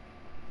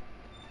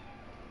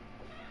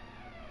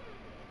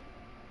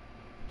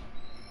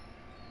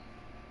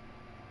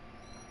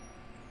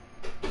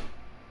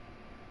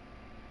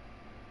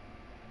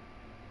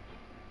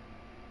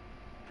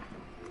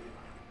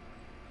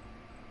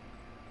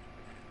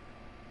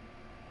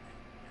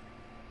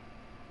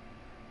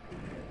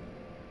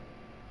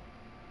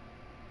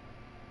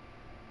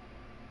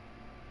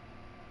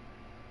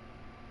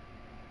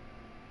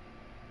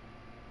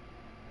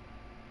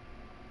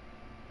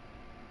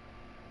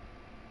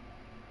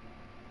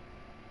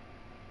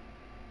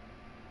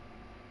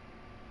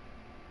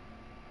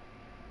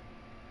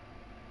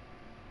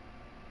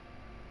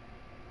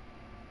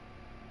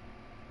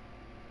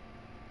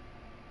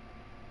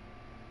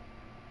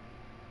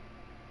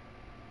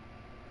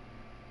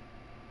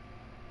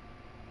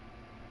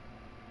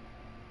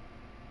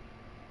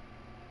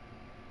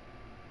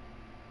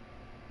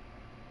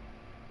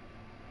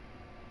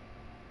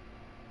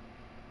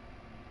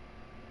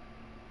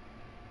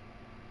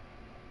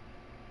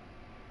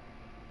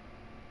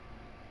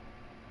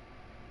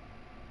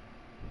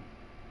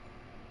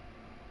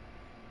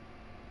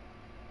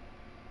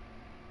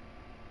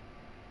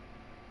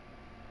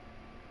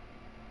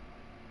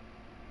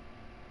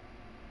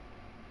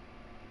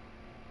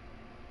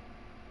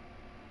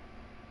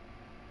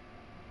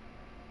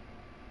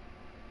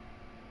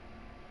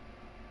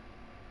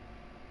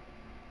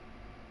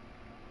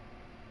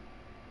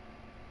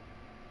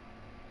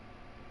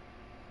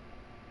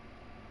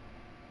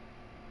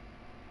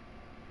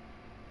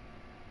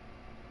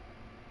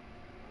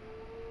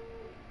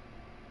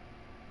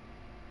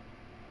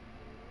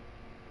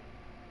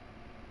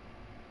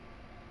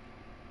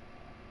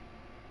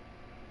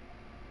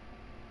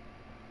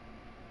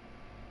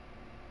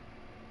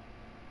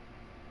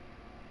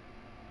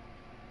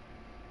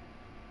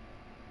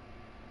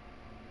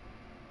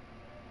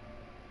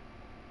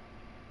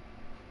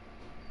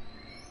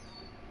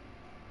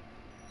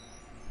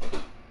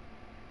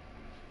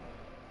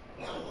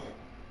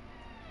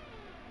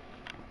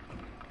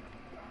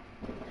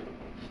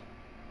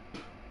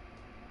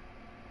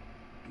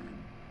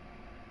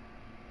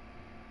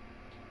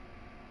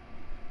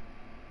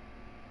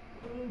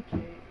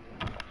 Okay.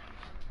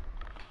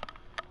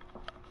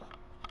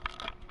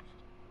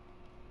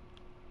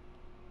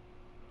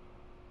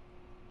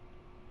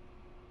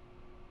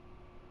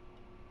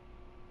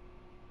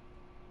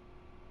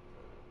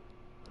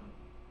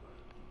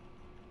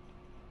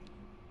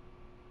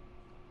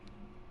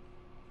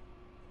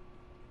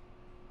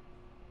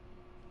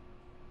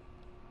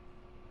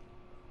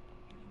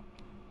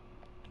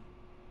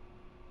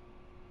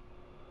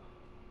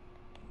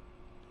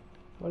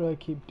 Why do I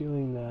keep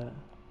doing that?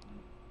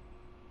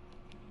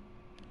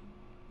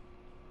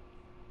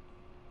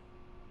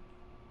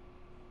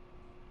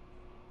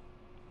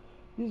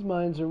 These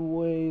mines are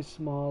way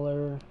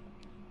smaller.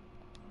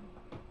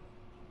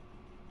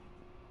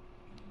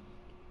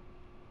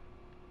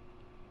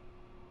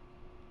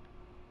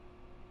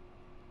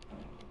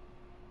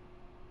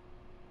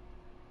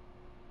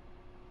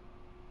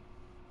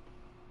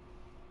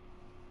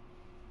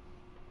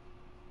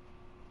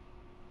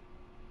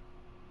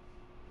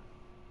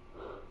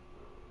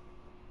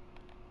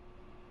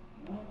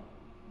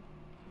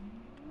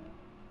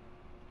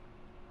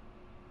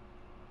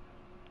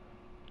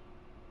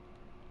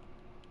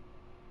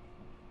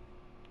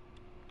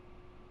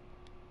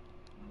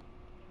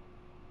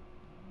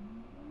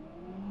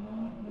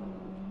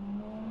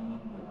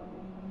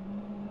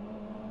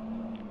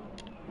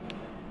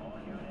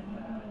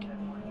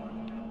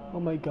 Oh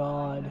my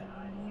god.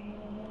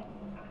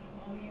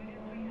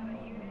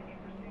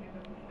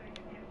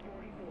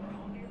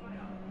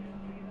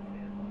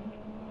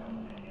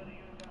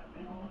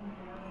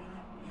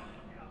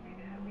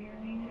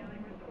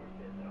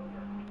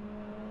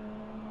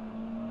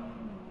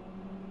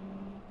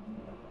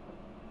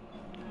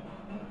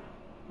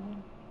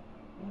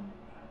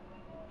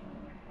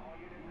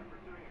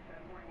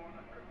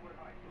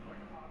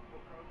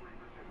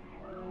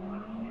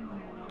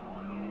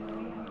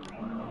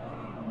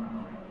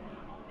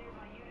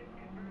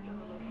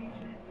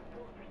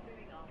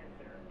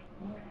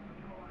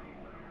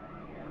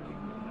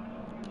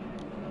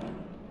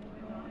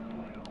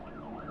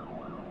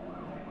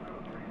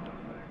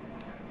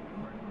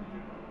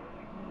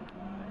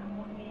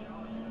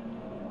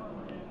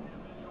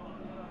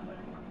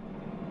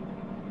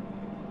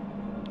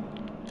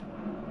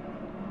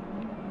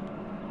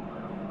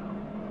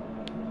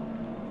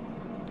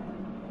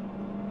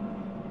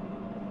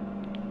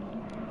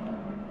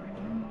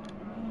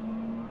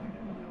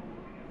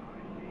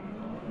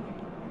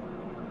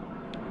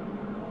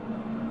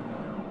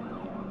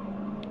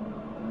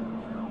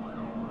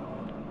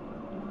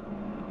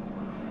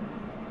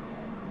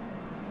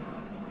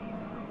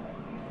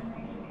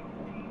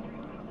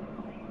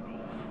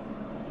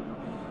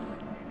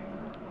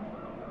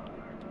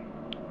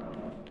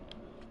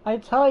 I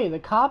tell you, the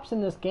cops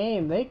in this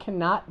game, they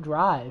cannot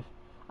drive.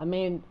 I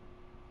mean,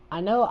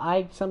 I know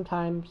I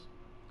sometimes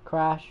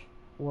crash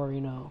or,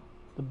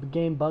 the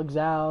game bugs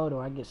out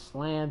or I get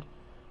slammed,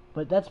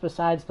 but that's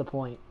besides the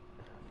point.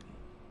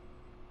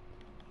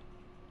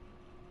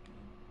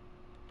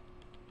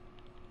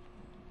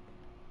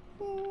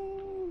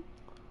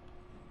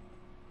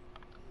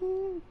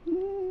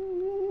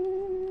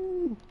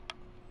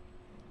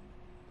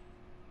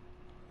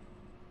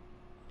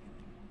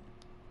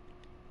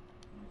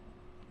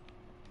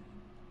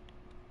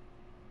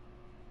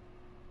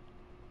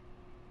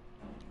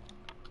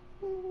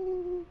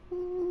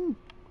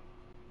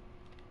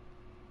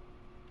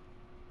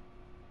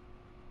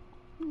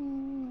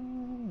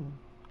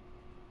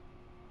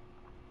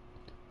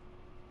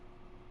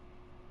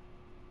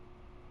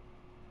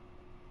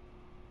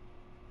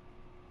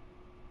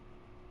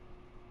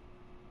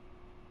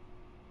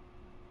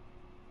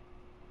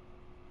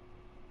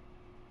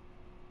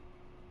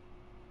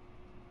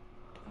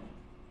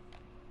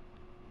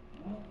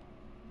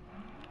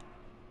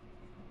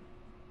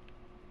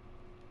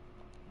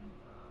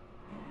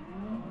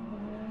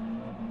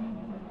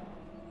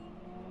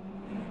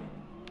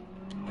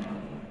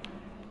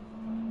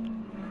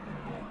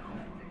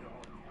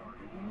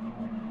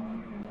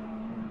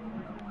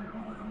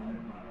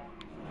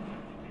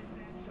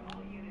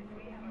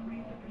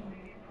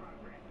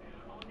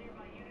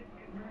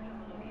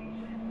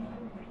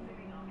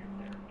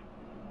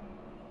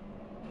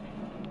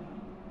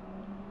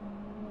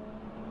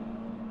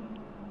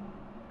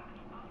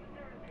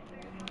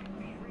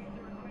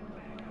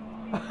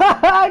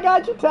 I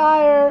got your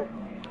tire.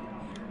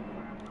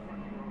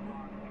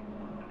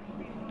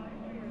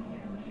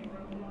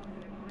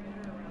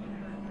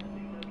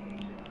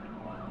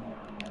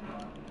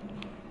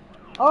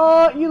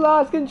 Oh, you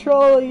lost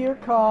control of your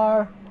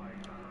car.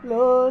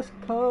 Lost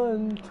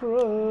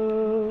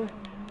control.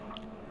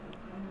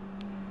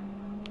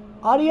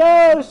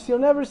 Adios! You'll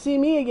never see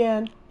me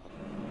again.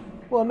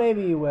 Well,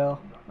 maybe you will.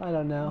 I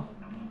don't know.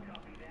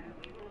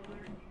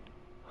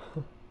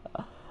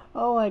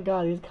 Oh my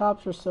god, these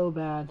cops are so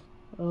bad.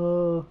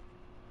 Oh.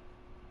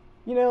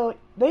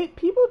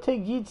 People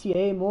take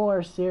GTA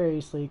more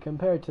seriously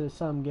compared to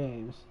some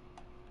games.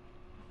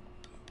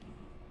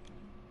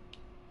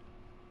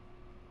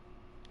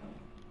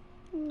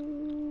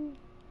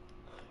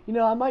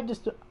 I might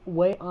just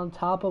wait on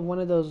top of one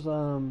of those,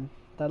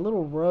 that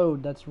little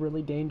road that's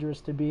really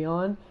dangerous to be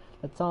on,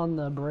 that's on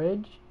the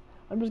bridge.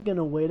 I'm just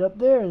gonna wait up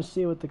there and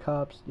see what the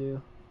cops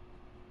do.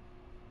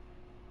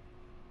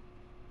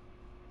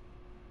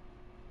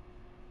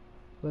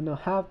 But no,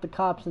 half the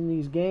cops in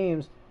these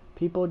games,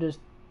 people just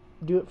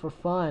do it for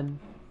fun.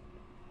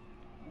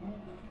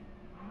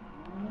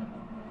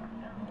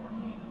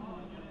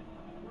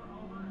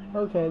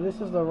 Okay,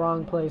 this is the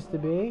wrong place to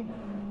be.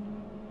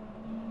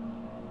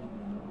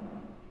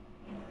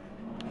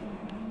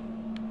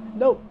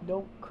 Nope,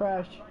 don't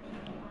crash.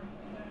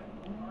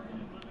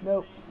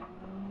 Nope.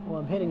 Well,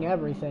 I'm hitting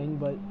everything,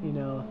 but,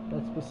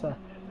 that's beside.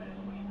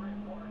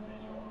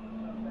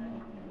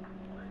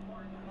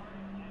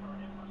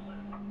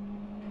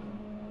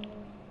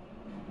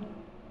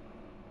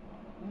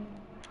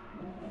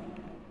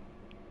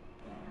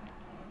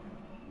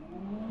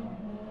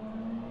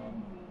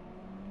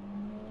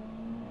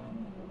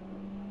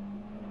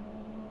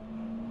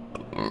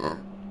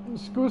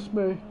 Excuse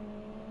me.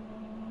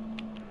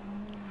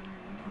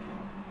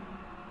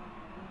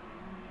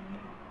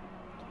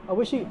 I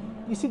wish you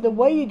see the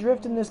way you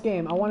drift in this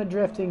game. I want to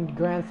drift in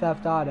Grand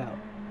Theft Auto.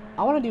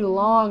 I want to do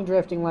long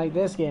drifting like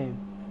this game.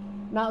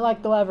 Not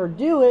like they'll ever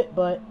do it,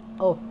 but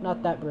oh,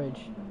 not that bridge.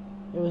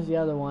 It was the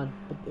other one,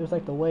 but it was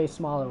like the way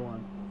smaller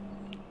one.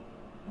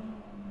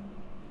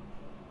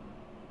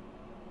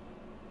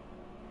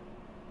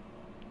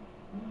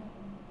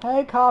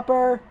 Hey,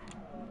 copper.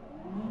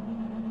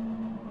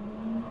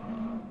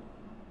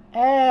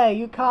 Hey,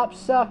 you cops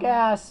suck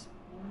ass.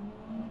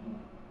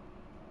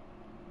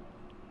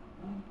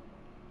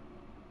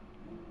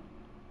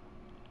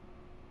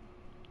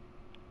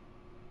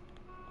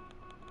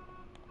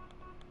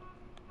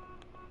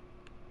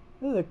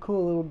 This is a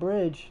cool little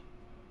bridge.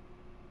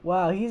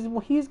 Wow,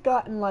 he's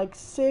gotten like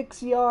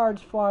 6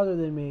 yards farther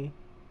than me.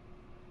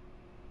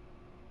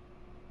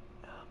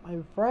 My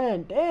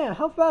friend, damn,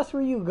 how fast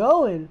were you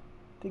going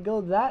to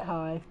go that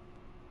high?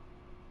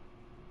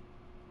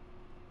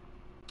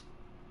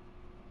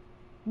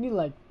 You need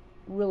like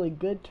really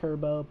good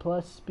turbo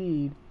plus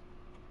speed.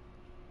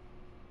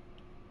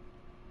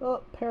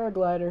 Oh,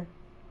 paraglider.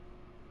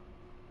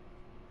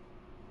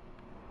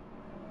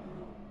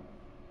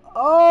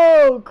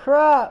 Oh,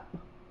 crap.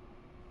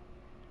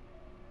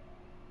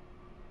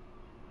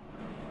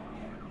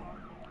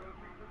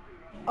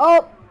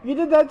 Oh, you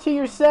did that to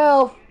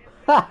yourself.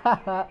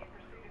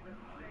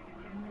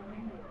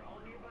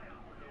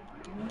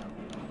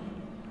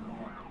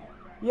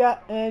 Yeah,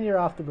 and you're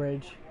off the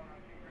bridge.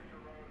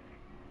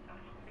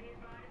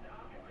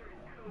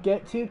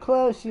 Get too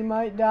close, you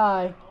might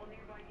die.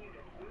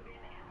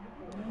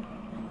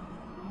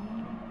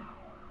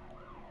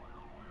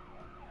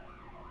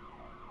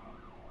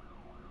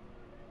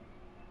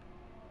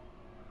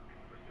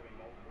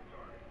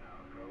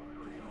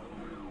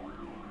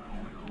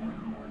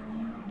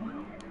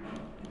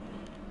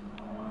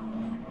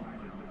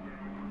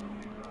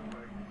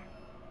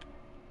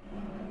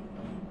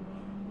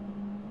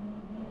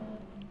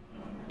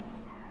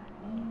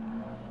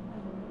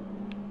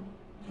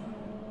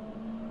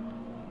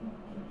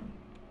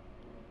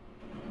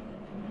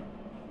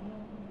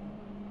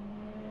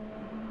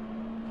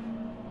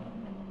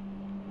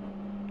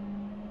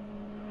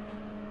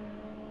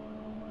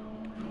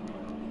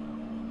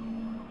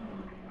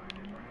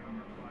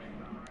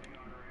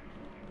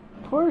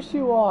 course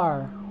you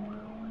are.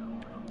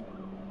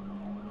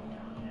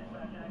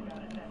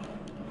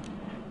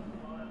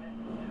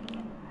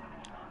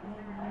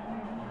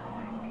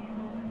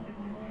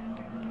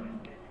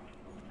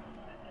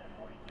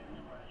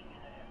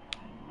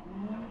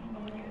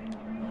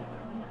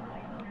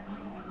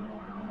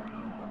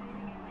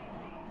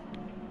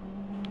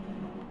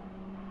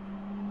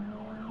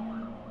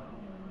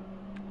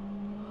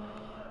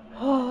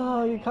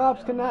 Oh, you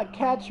cops cannot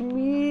catch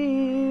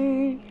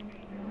me.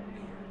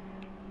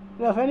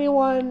 Now, if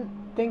anyone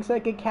thinks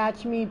they could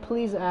catch me,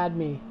 please add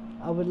me.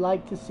 I would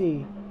like to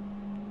see.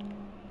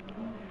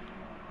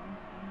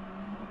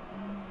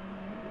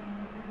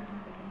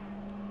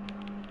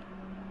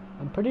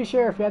 I'm pretty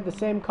sure if you had the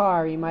same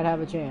car, you might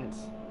have a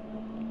chance.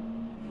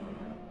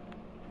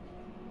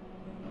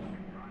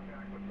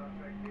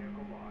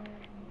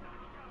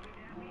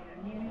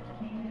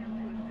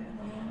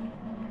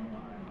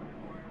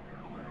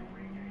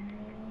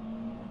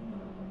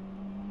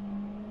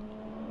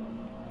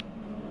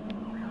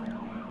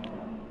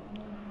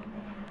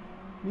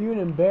 You would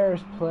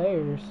embarrass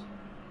players.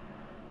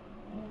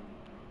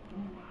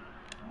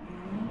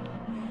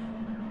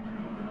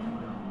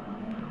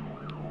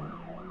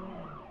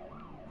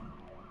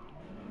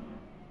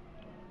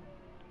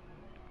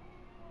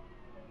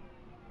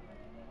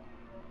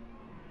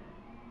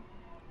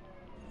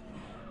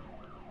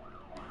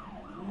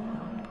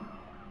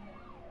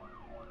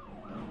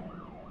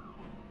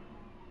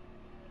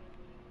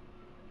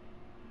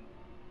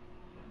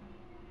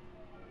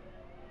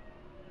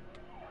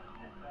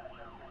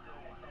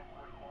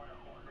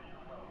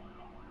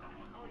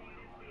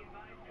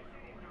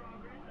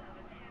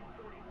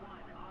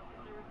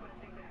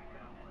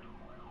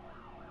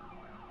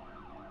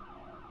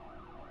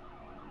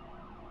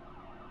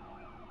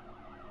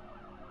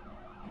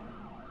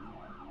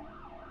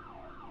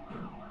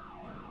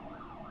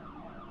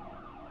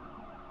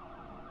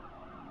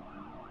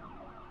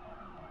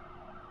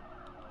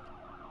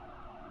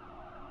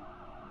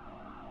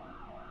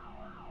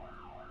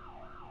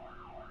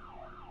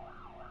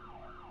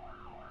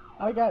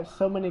 I got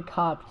so many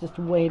cops just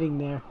waiting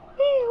there.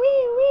 Wee,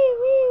 wee, wee,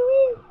 wee,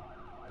 wee.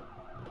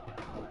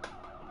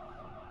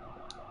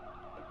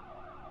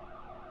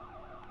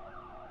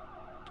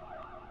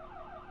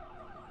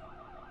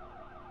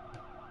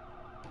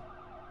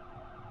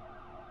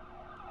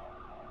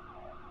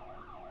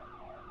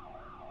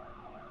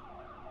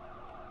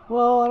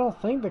 Well, I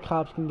don't think the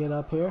cops can get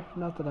up here.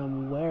 Not that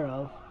I'm aware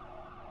of.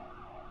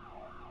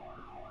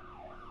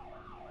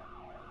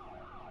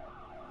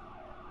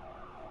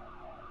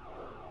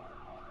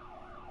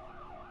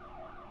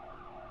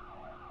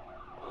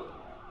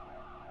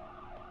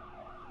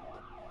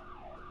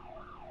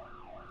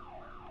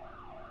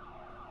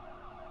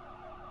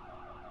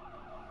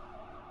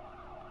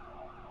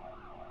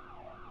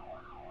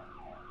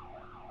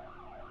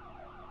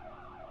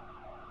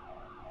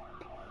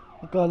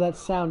 God, that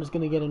sound is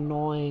gonna get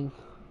annoying.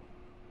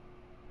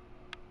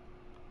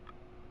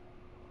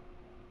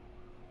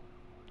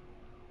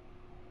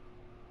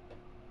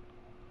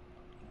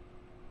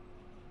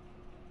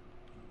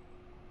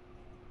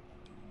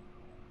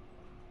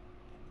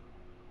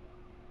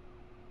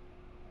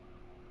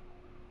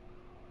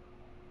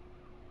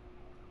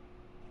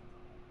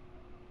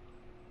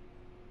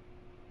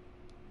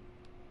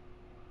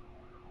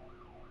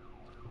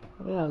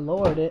 I mean, I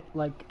lowered it,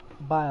 like,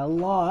 by a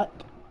lot.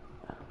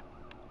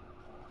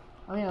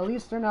 I mean, at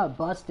least they're not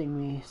busting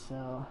me,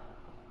 so...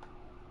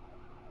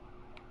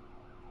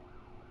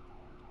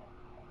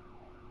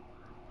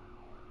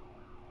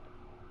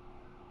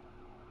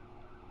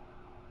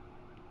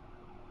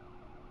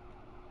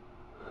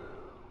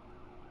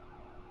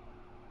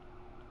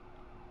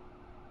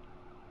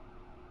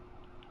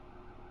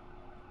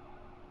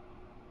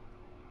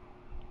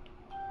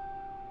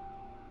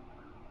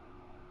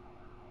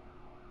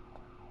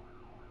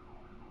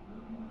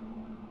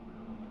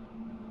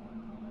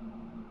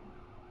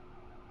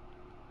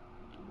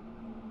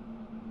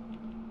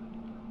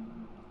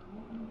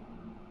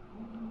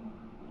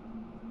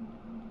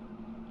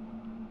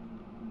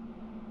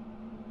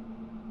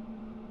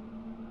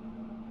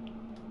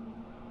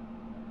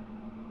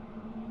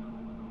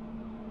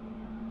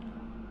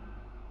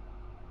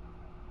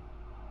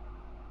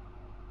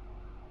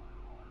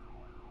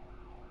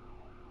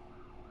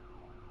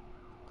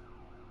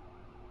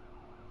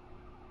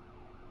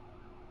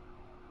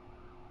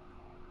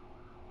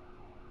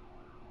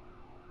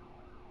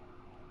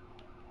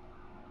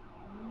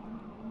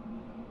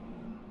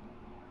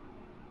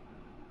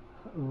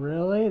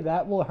 Really?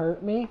 That will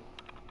hurt me?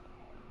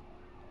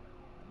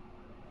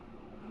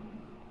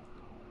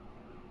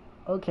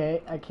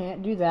 Okay, I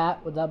can't do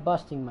that without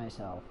busting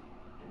myself.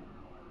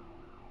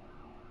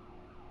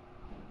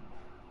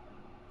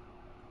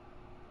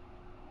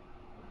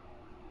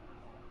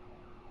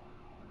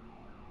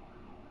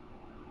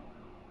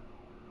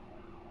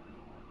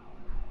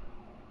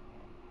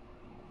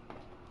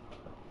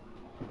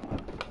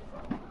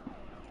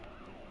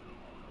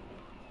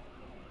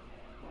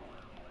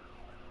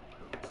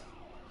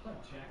 What's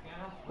up,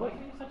 jackass? Why are you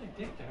such a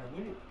dick to her?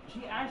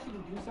 She asked you to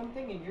do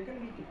something and you're gonna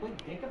be a complete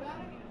dick about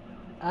it?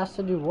 Asked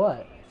to do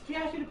what? She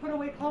asked you to put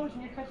away clothes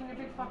and you're catching a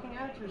big fucking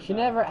attitude. She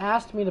never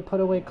asked me to put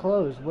away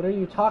clothes. What are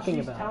you talking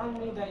She's about? telling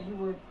me that she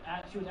was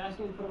asking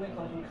you to put away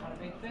clothes and you caught a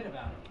big fit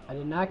about it. I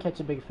did not catch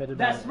a big fit about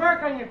That it.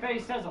 smirk on your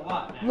face says a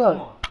lot, man. Look,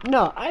 Come on.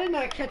 no, I did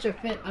not catch a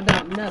fit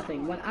about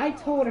nothing. When I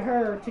told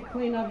her to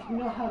clean up, you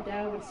know how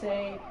Dad would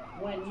say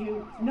when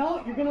you...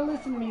 No, you're going to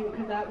listen to me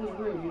because that was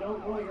rude. You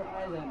don't roll your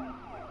eyes at me.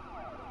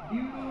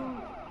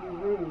 You're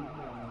rude.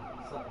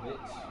 What's up, bitch?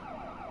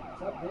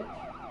 What's up, bitch?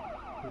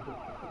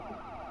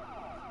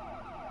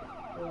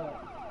 What?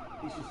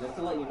 Just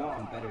to let you know,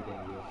 I'm better than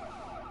you.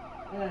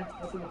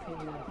 That's an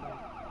opinion out of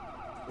fact.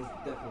 It's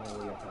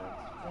definitely a fact.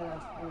 An I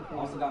opinion.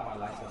 also got my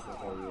license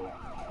before you.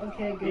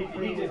 Okay, good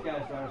for He you. just got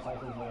his driver's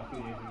license a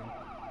few days ago.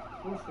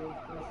 We'll see.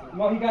 We'll see.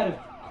 Well, he got his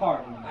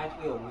car.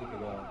 Actually, a week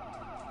ago.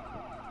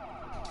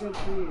 Good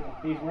for you.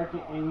 He's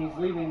working and he's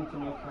leaving to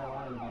North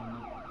Carolina in about a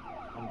month.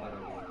 I'm better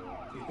than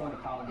you. He's going to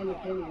college. An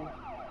opinion.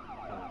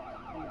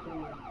 Fact. An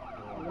opinion.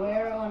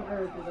 Where on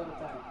earth is that a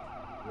fact?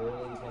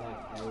 Literally, you can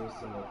have every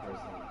single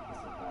person.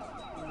 It's a fact.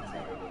 I'm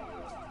better than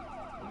you.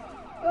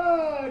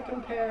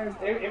 Compared.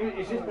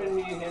 It's just been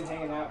me and him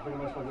hanging out pretty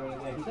much for the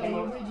day. He So came you,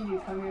 over. did you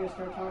come here to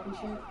start talking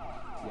shit?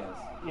 Yes.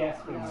 Yes,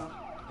 pretty No. much.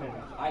 Pretty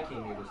much. I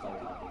came here to start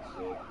talking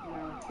shit.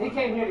 No. He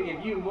came here to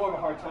give you more of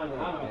a hard time than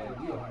I'm going to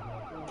give you a hard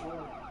time.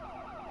 Oh,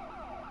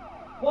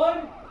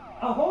 One,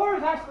 a whore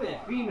is actually a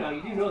female.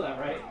 You do know that,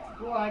 right?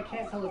 well, I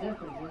can't tell the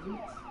difference, is it?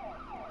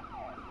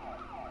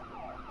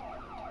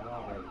 I'm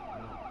not ready.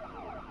 I'm not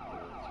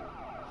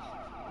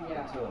ready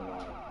Yeah. to too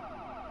annoying.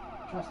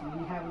 Trust me,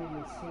 you haven't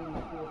even seen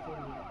the full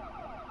thing yet.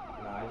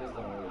 No, I just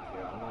don't really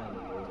care. I'm not in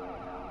the mood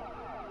right now.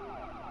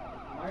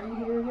 Why are you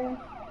here again?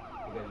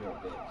 Because you're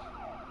a bitch.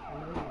 I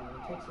know you.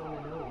 It takes one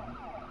to know you.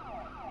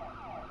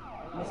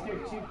 Mr.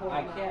 2.9.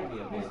 I can't be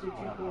a bitch. Mr.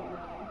 2.9.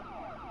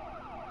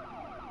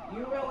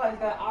 You realize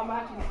that I'm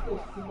actually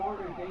still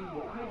smarter than you.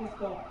 I just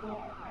don't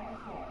care.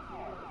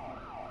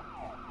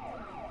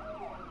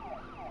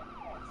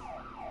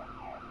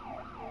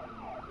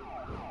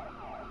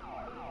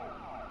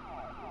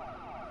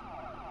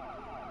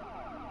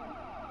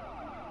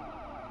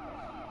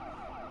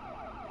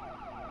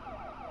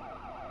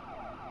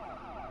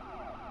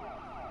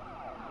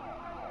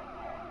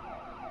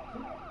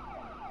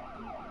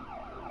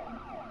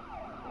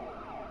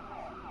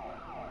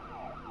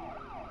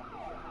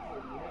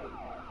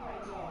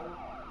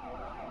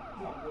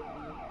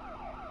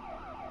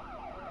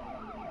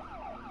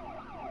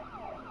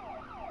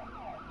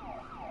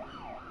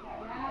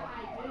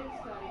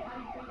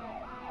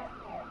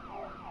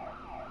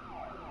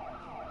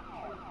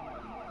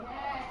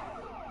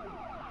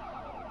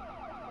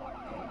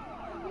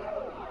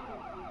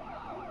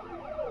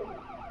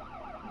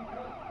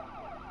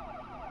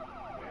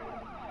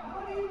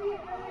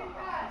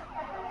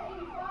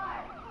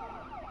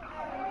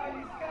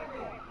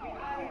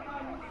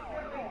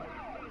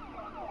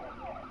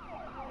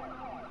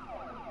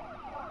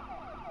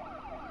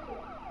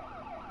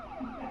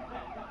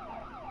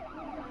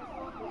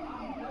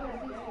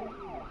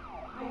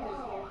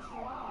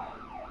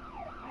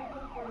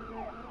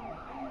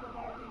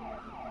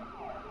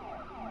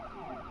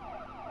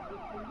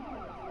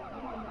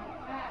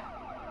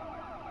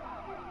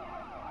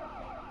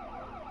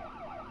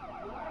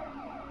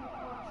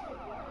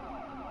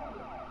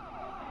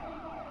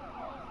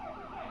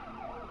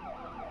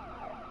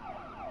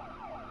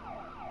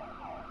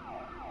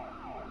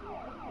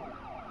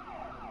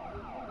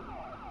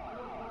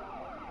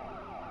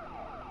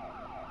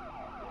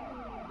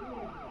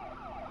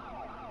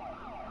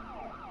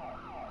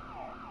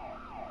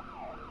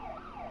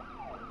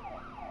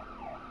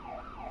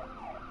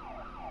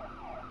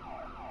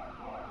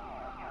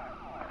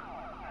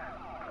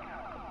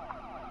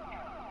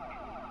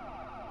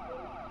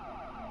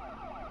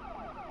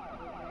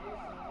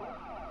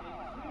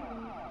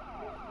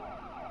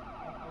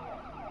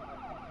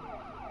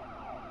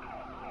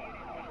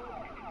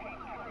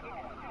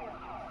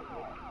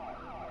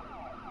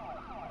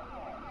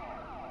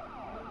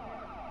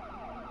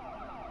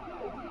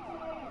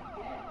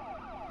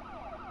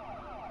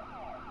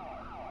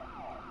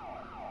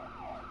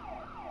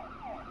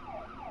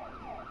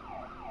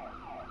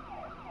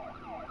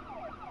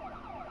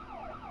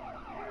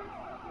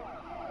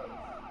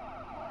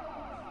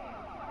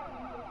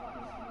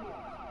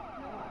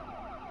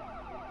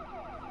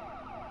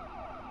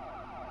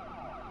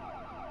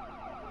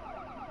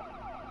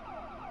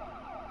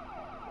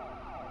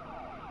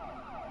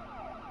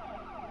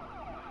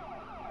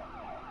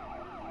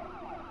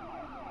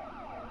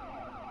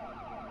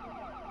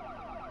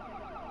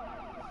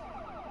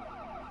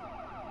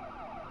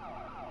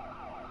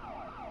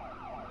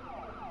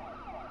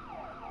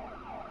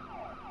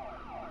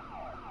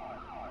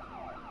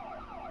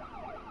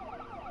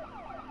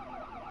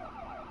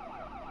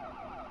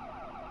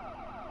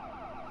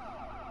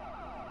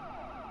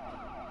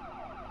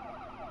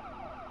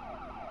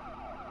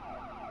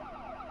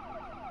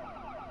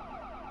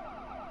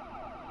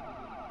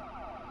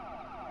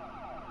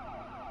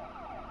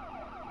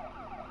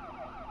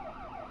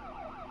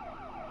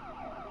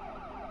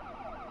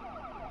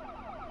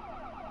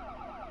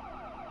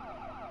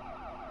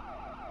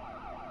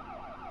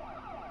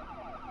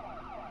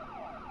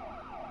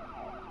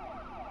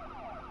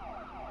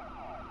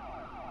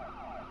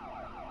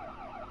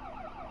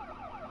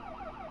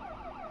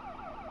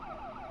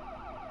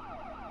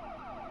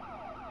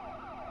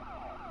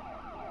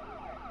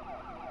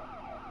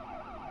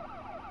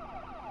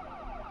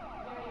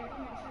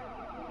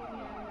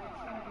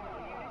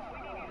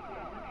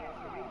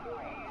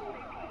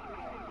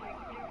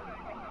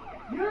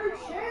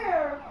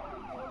 chair?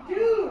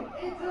 Dude,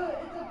 it's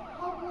a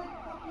public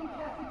fucking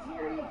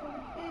cafeteria for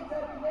the kids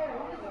that are there.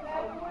 What does it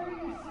matter where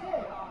you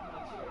sit?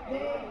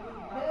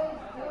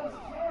 Those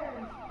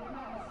chairs, they're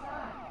not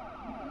assigned.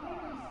 You can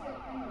literally sit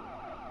anywhere.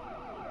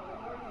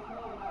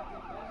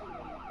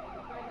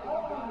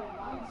 Oh,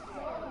 I'm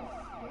so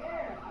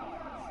scared. I'm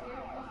not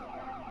scared plus the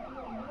fact that you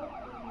don't know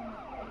in my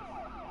face.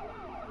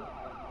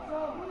 So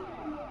who did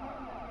you look up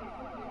in that face?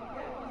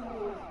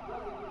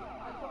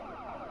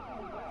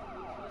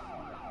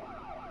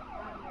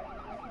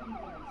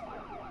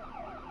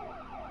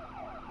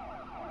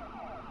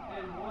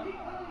 He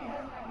clearly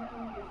hasn't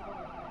known his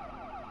whole life.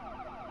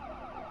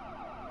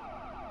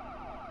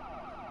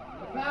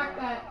 The fact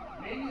that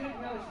Maybe there's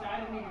another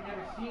side of me you've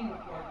never seen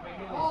before, but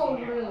you oh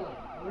only see here. really?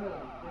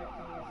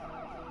 15,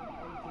 17,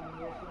 18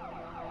 years from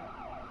now,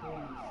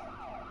 please.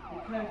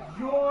 Because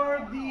you're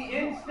the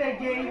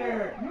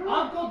instigator.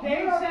 Uncle Dave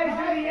You're a says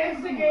you're the crybaby.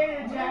 instigator,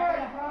 You're a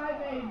jackass.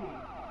 crybaby.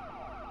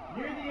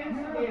 You're the You're a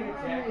instigator,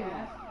 crybaby.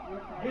 jackass.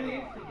 You're the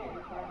instigator.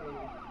 You're a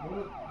crybaby.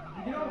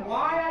 You know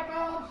why I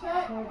got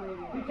upset?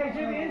 Crybaby. Because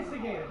you're the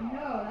instigator.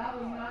 No, that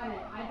was not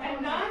it.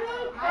 And Nana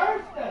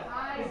cursed us.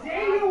 The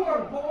day you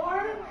were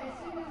born. As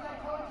soon as I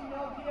told you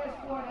no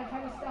PS4 and I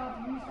tried to stop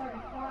you, you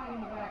started crying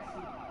in the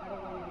backseat. I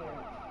don't want to hear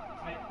it.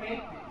 I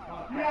faked it.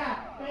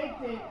 Yeah,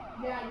 faked it.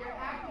 Yeah, your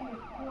acting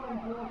is poor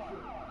and bullshit.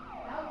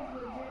 That was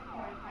legit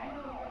crying. I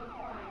know you were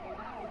crying, and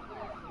that was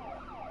bullshit.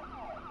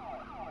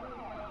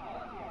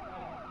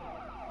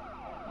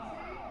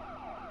 See?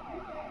 You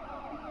can't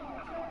call me a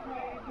mature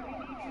crying because we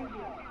need you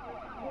to.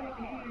 I want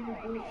to hear your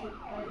bullshit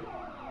fight.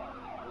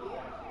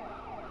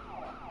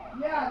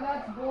 Yeah,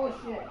 that's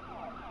bullshit.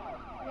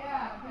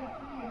 Yeah, good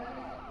for you. That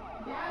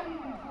is. Dad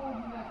even told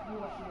you that's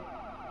bullshit.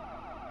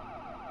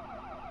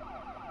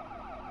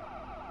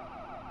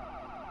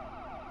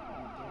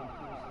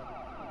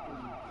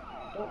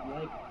 Don't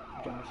like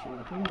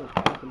Joshua. He will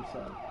fuck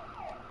himself.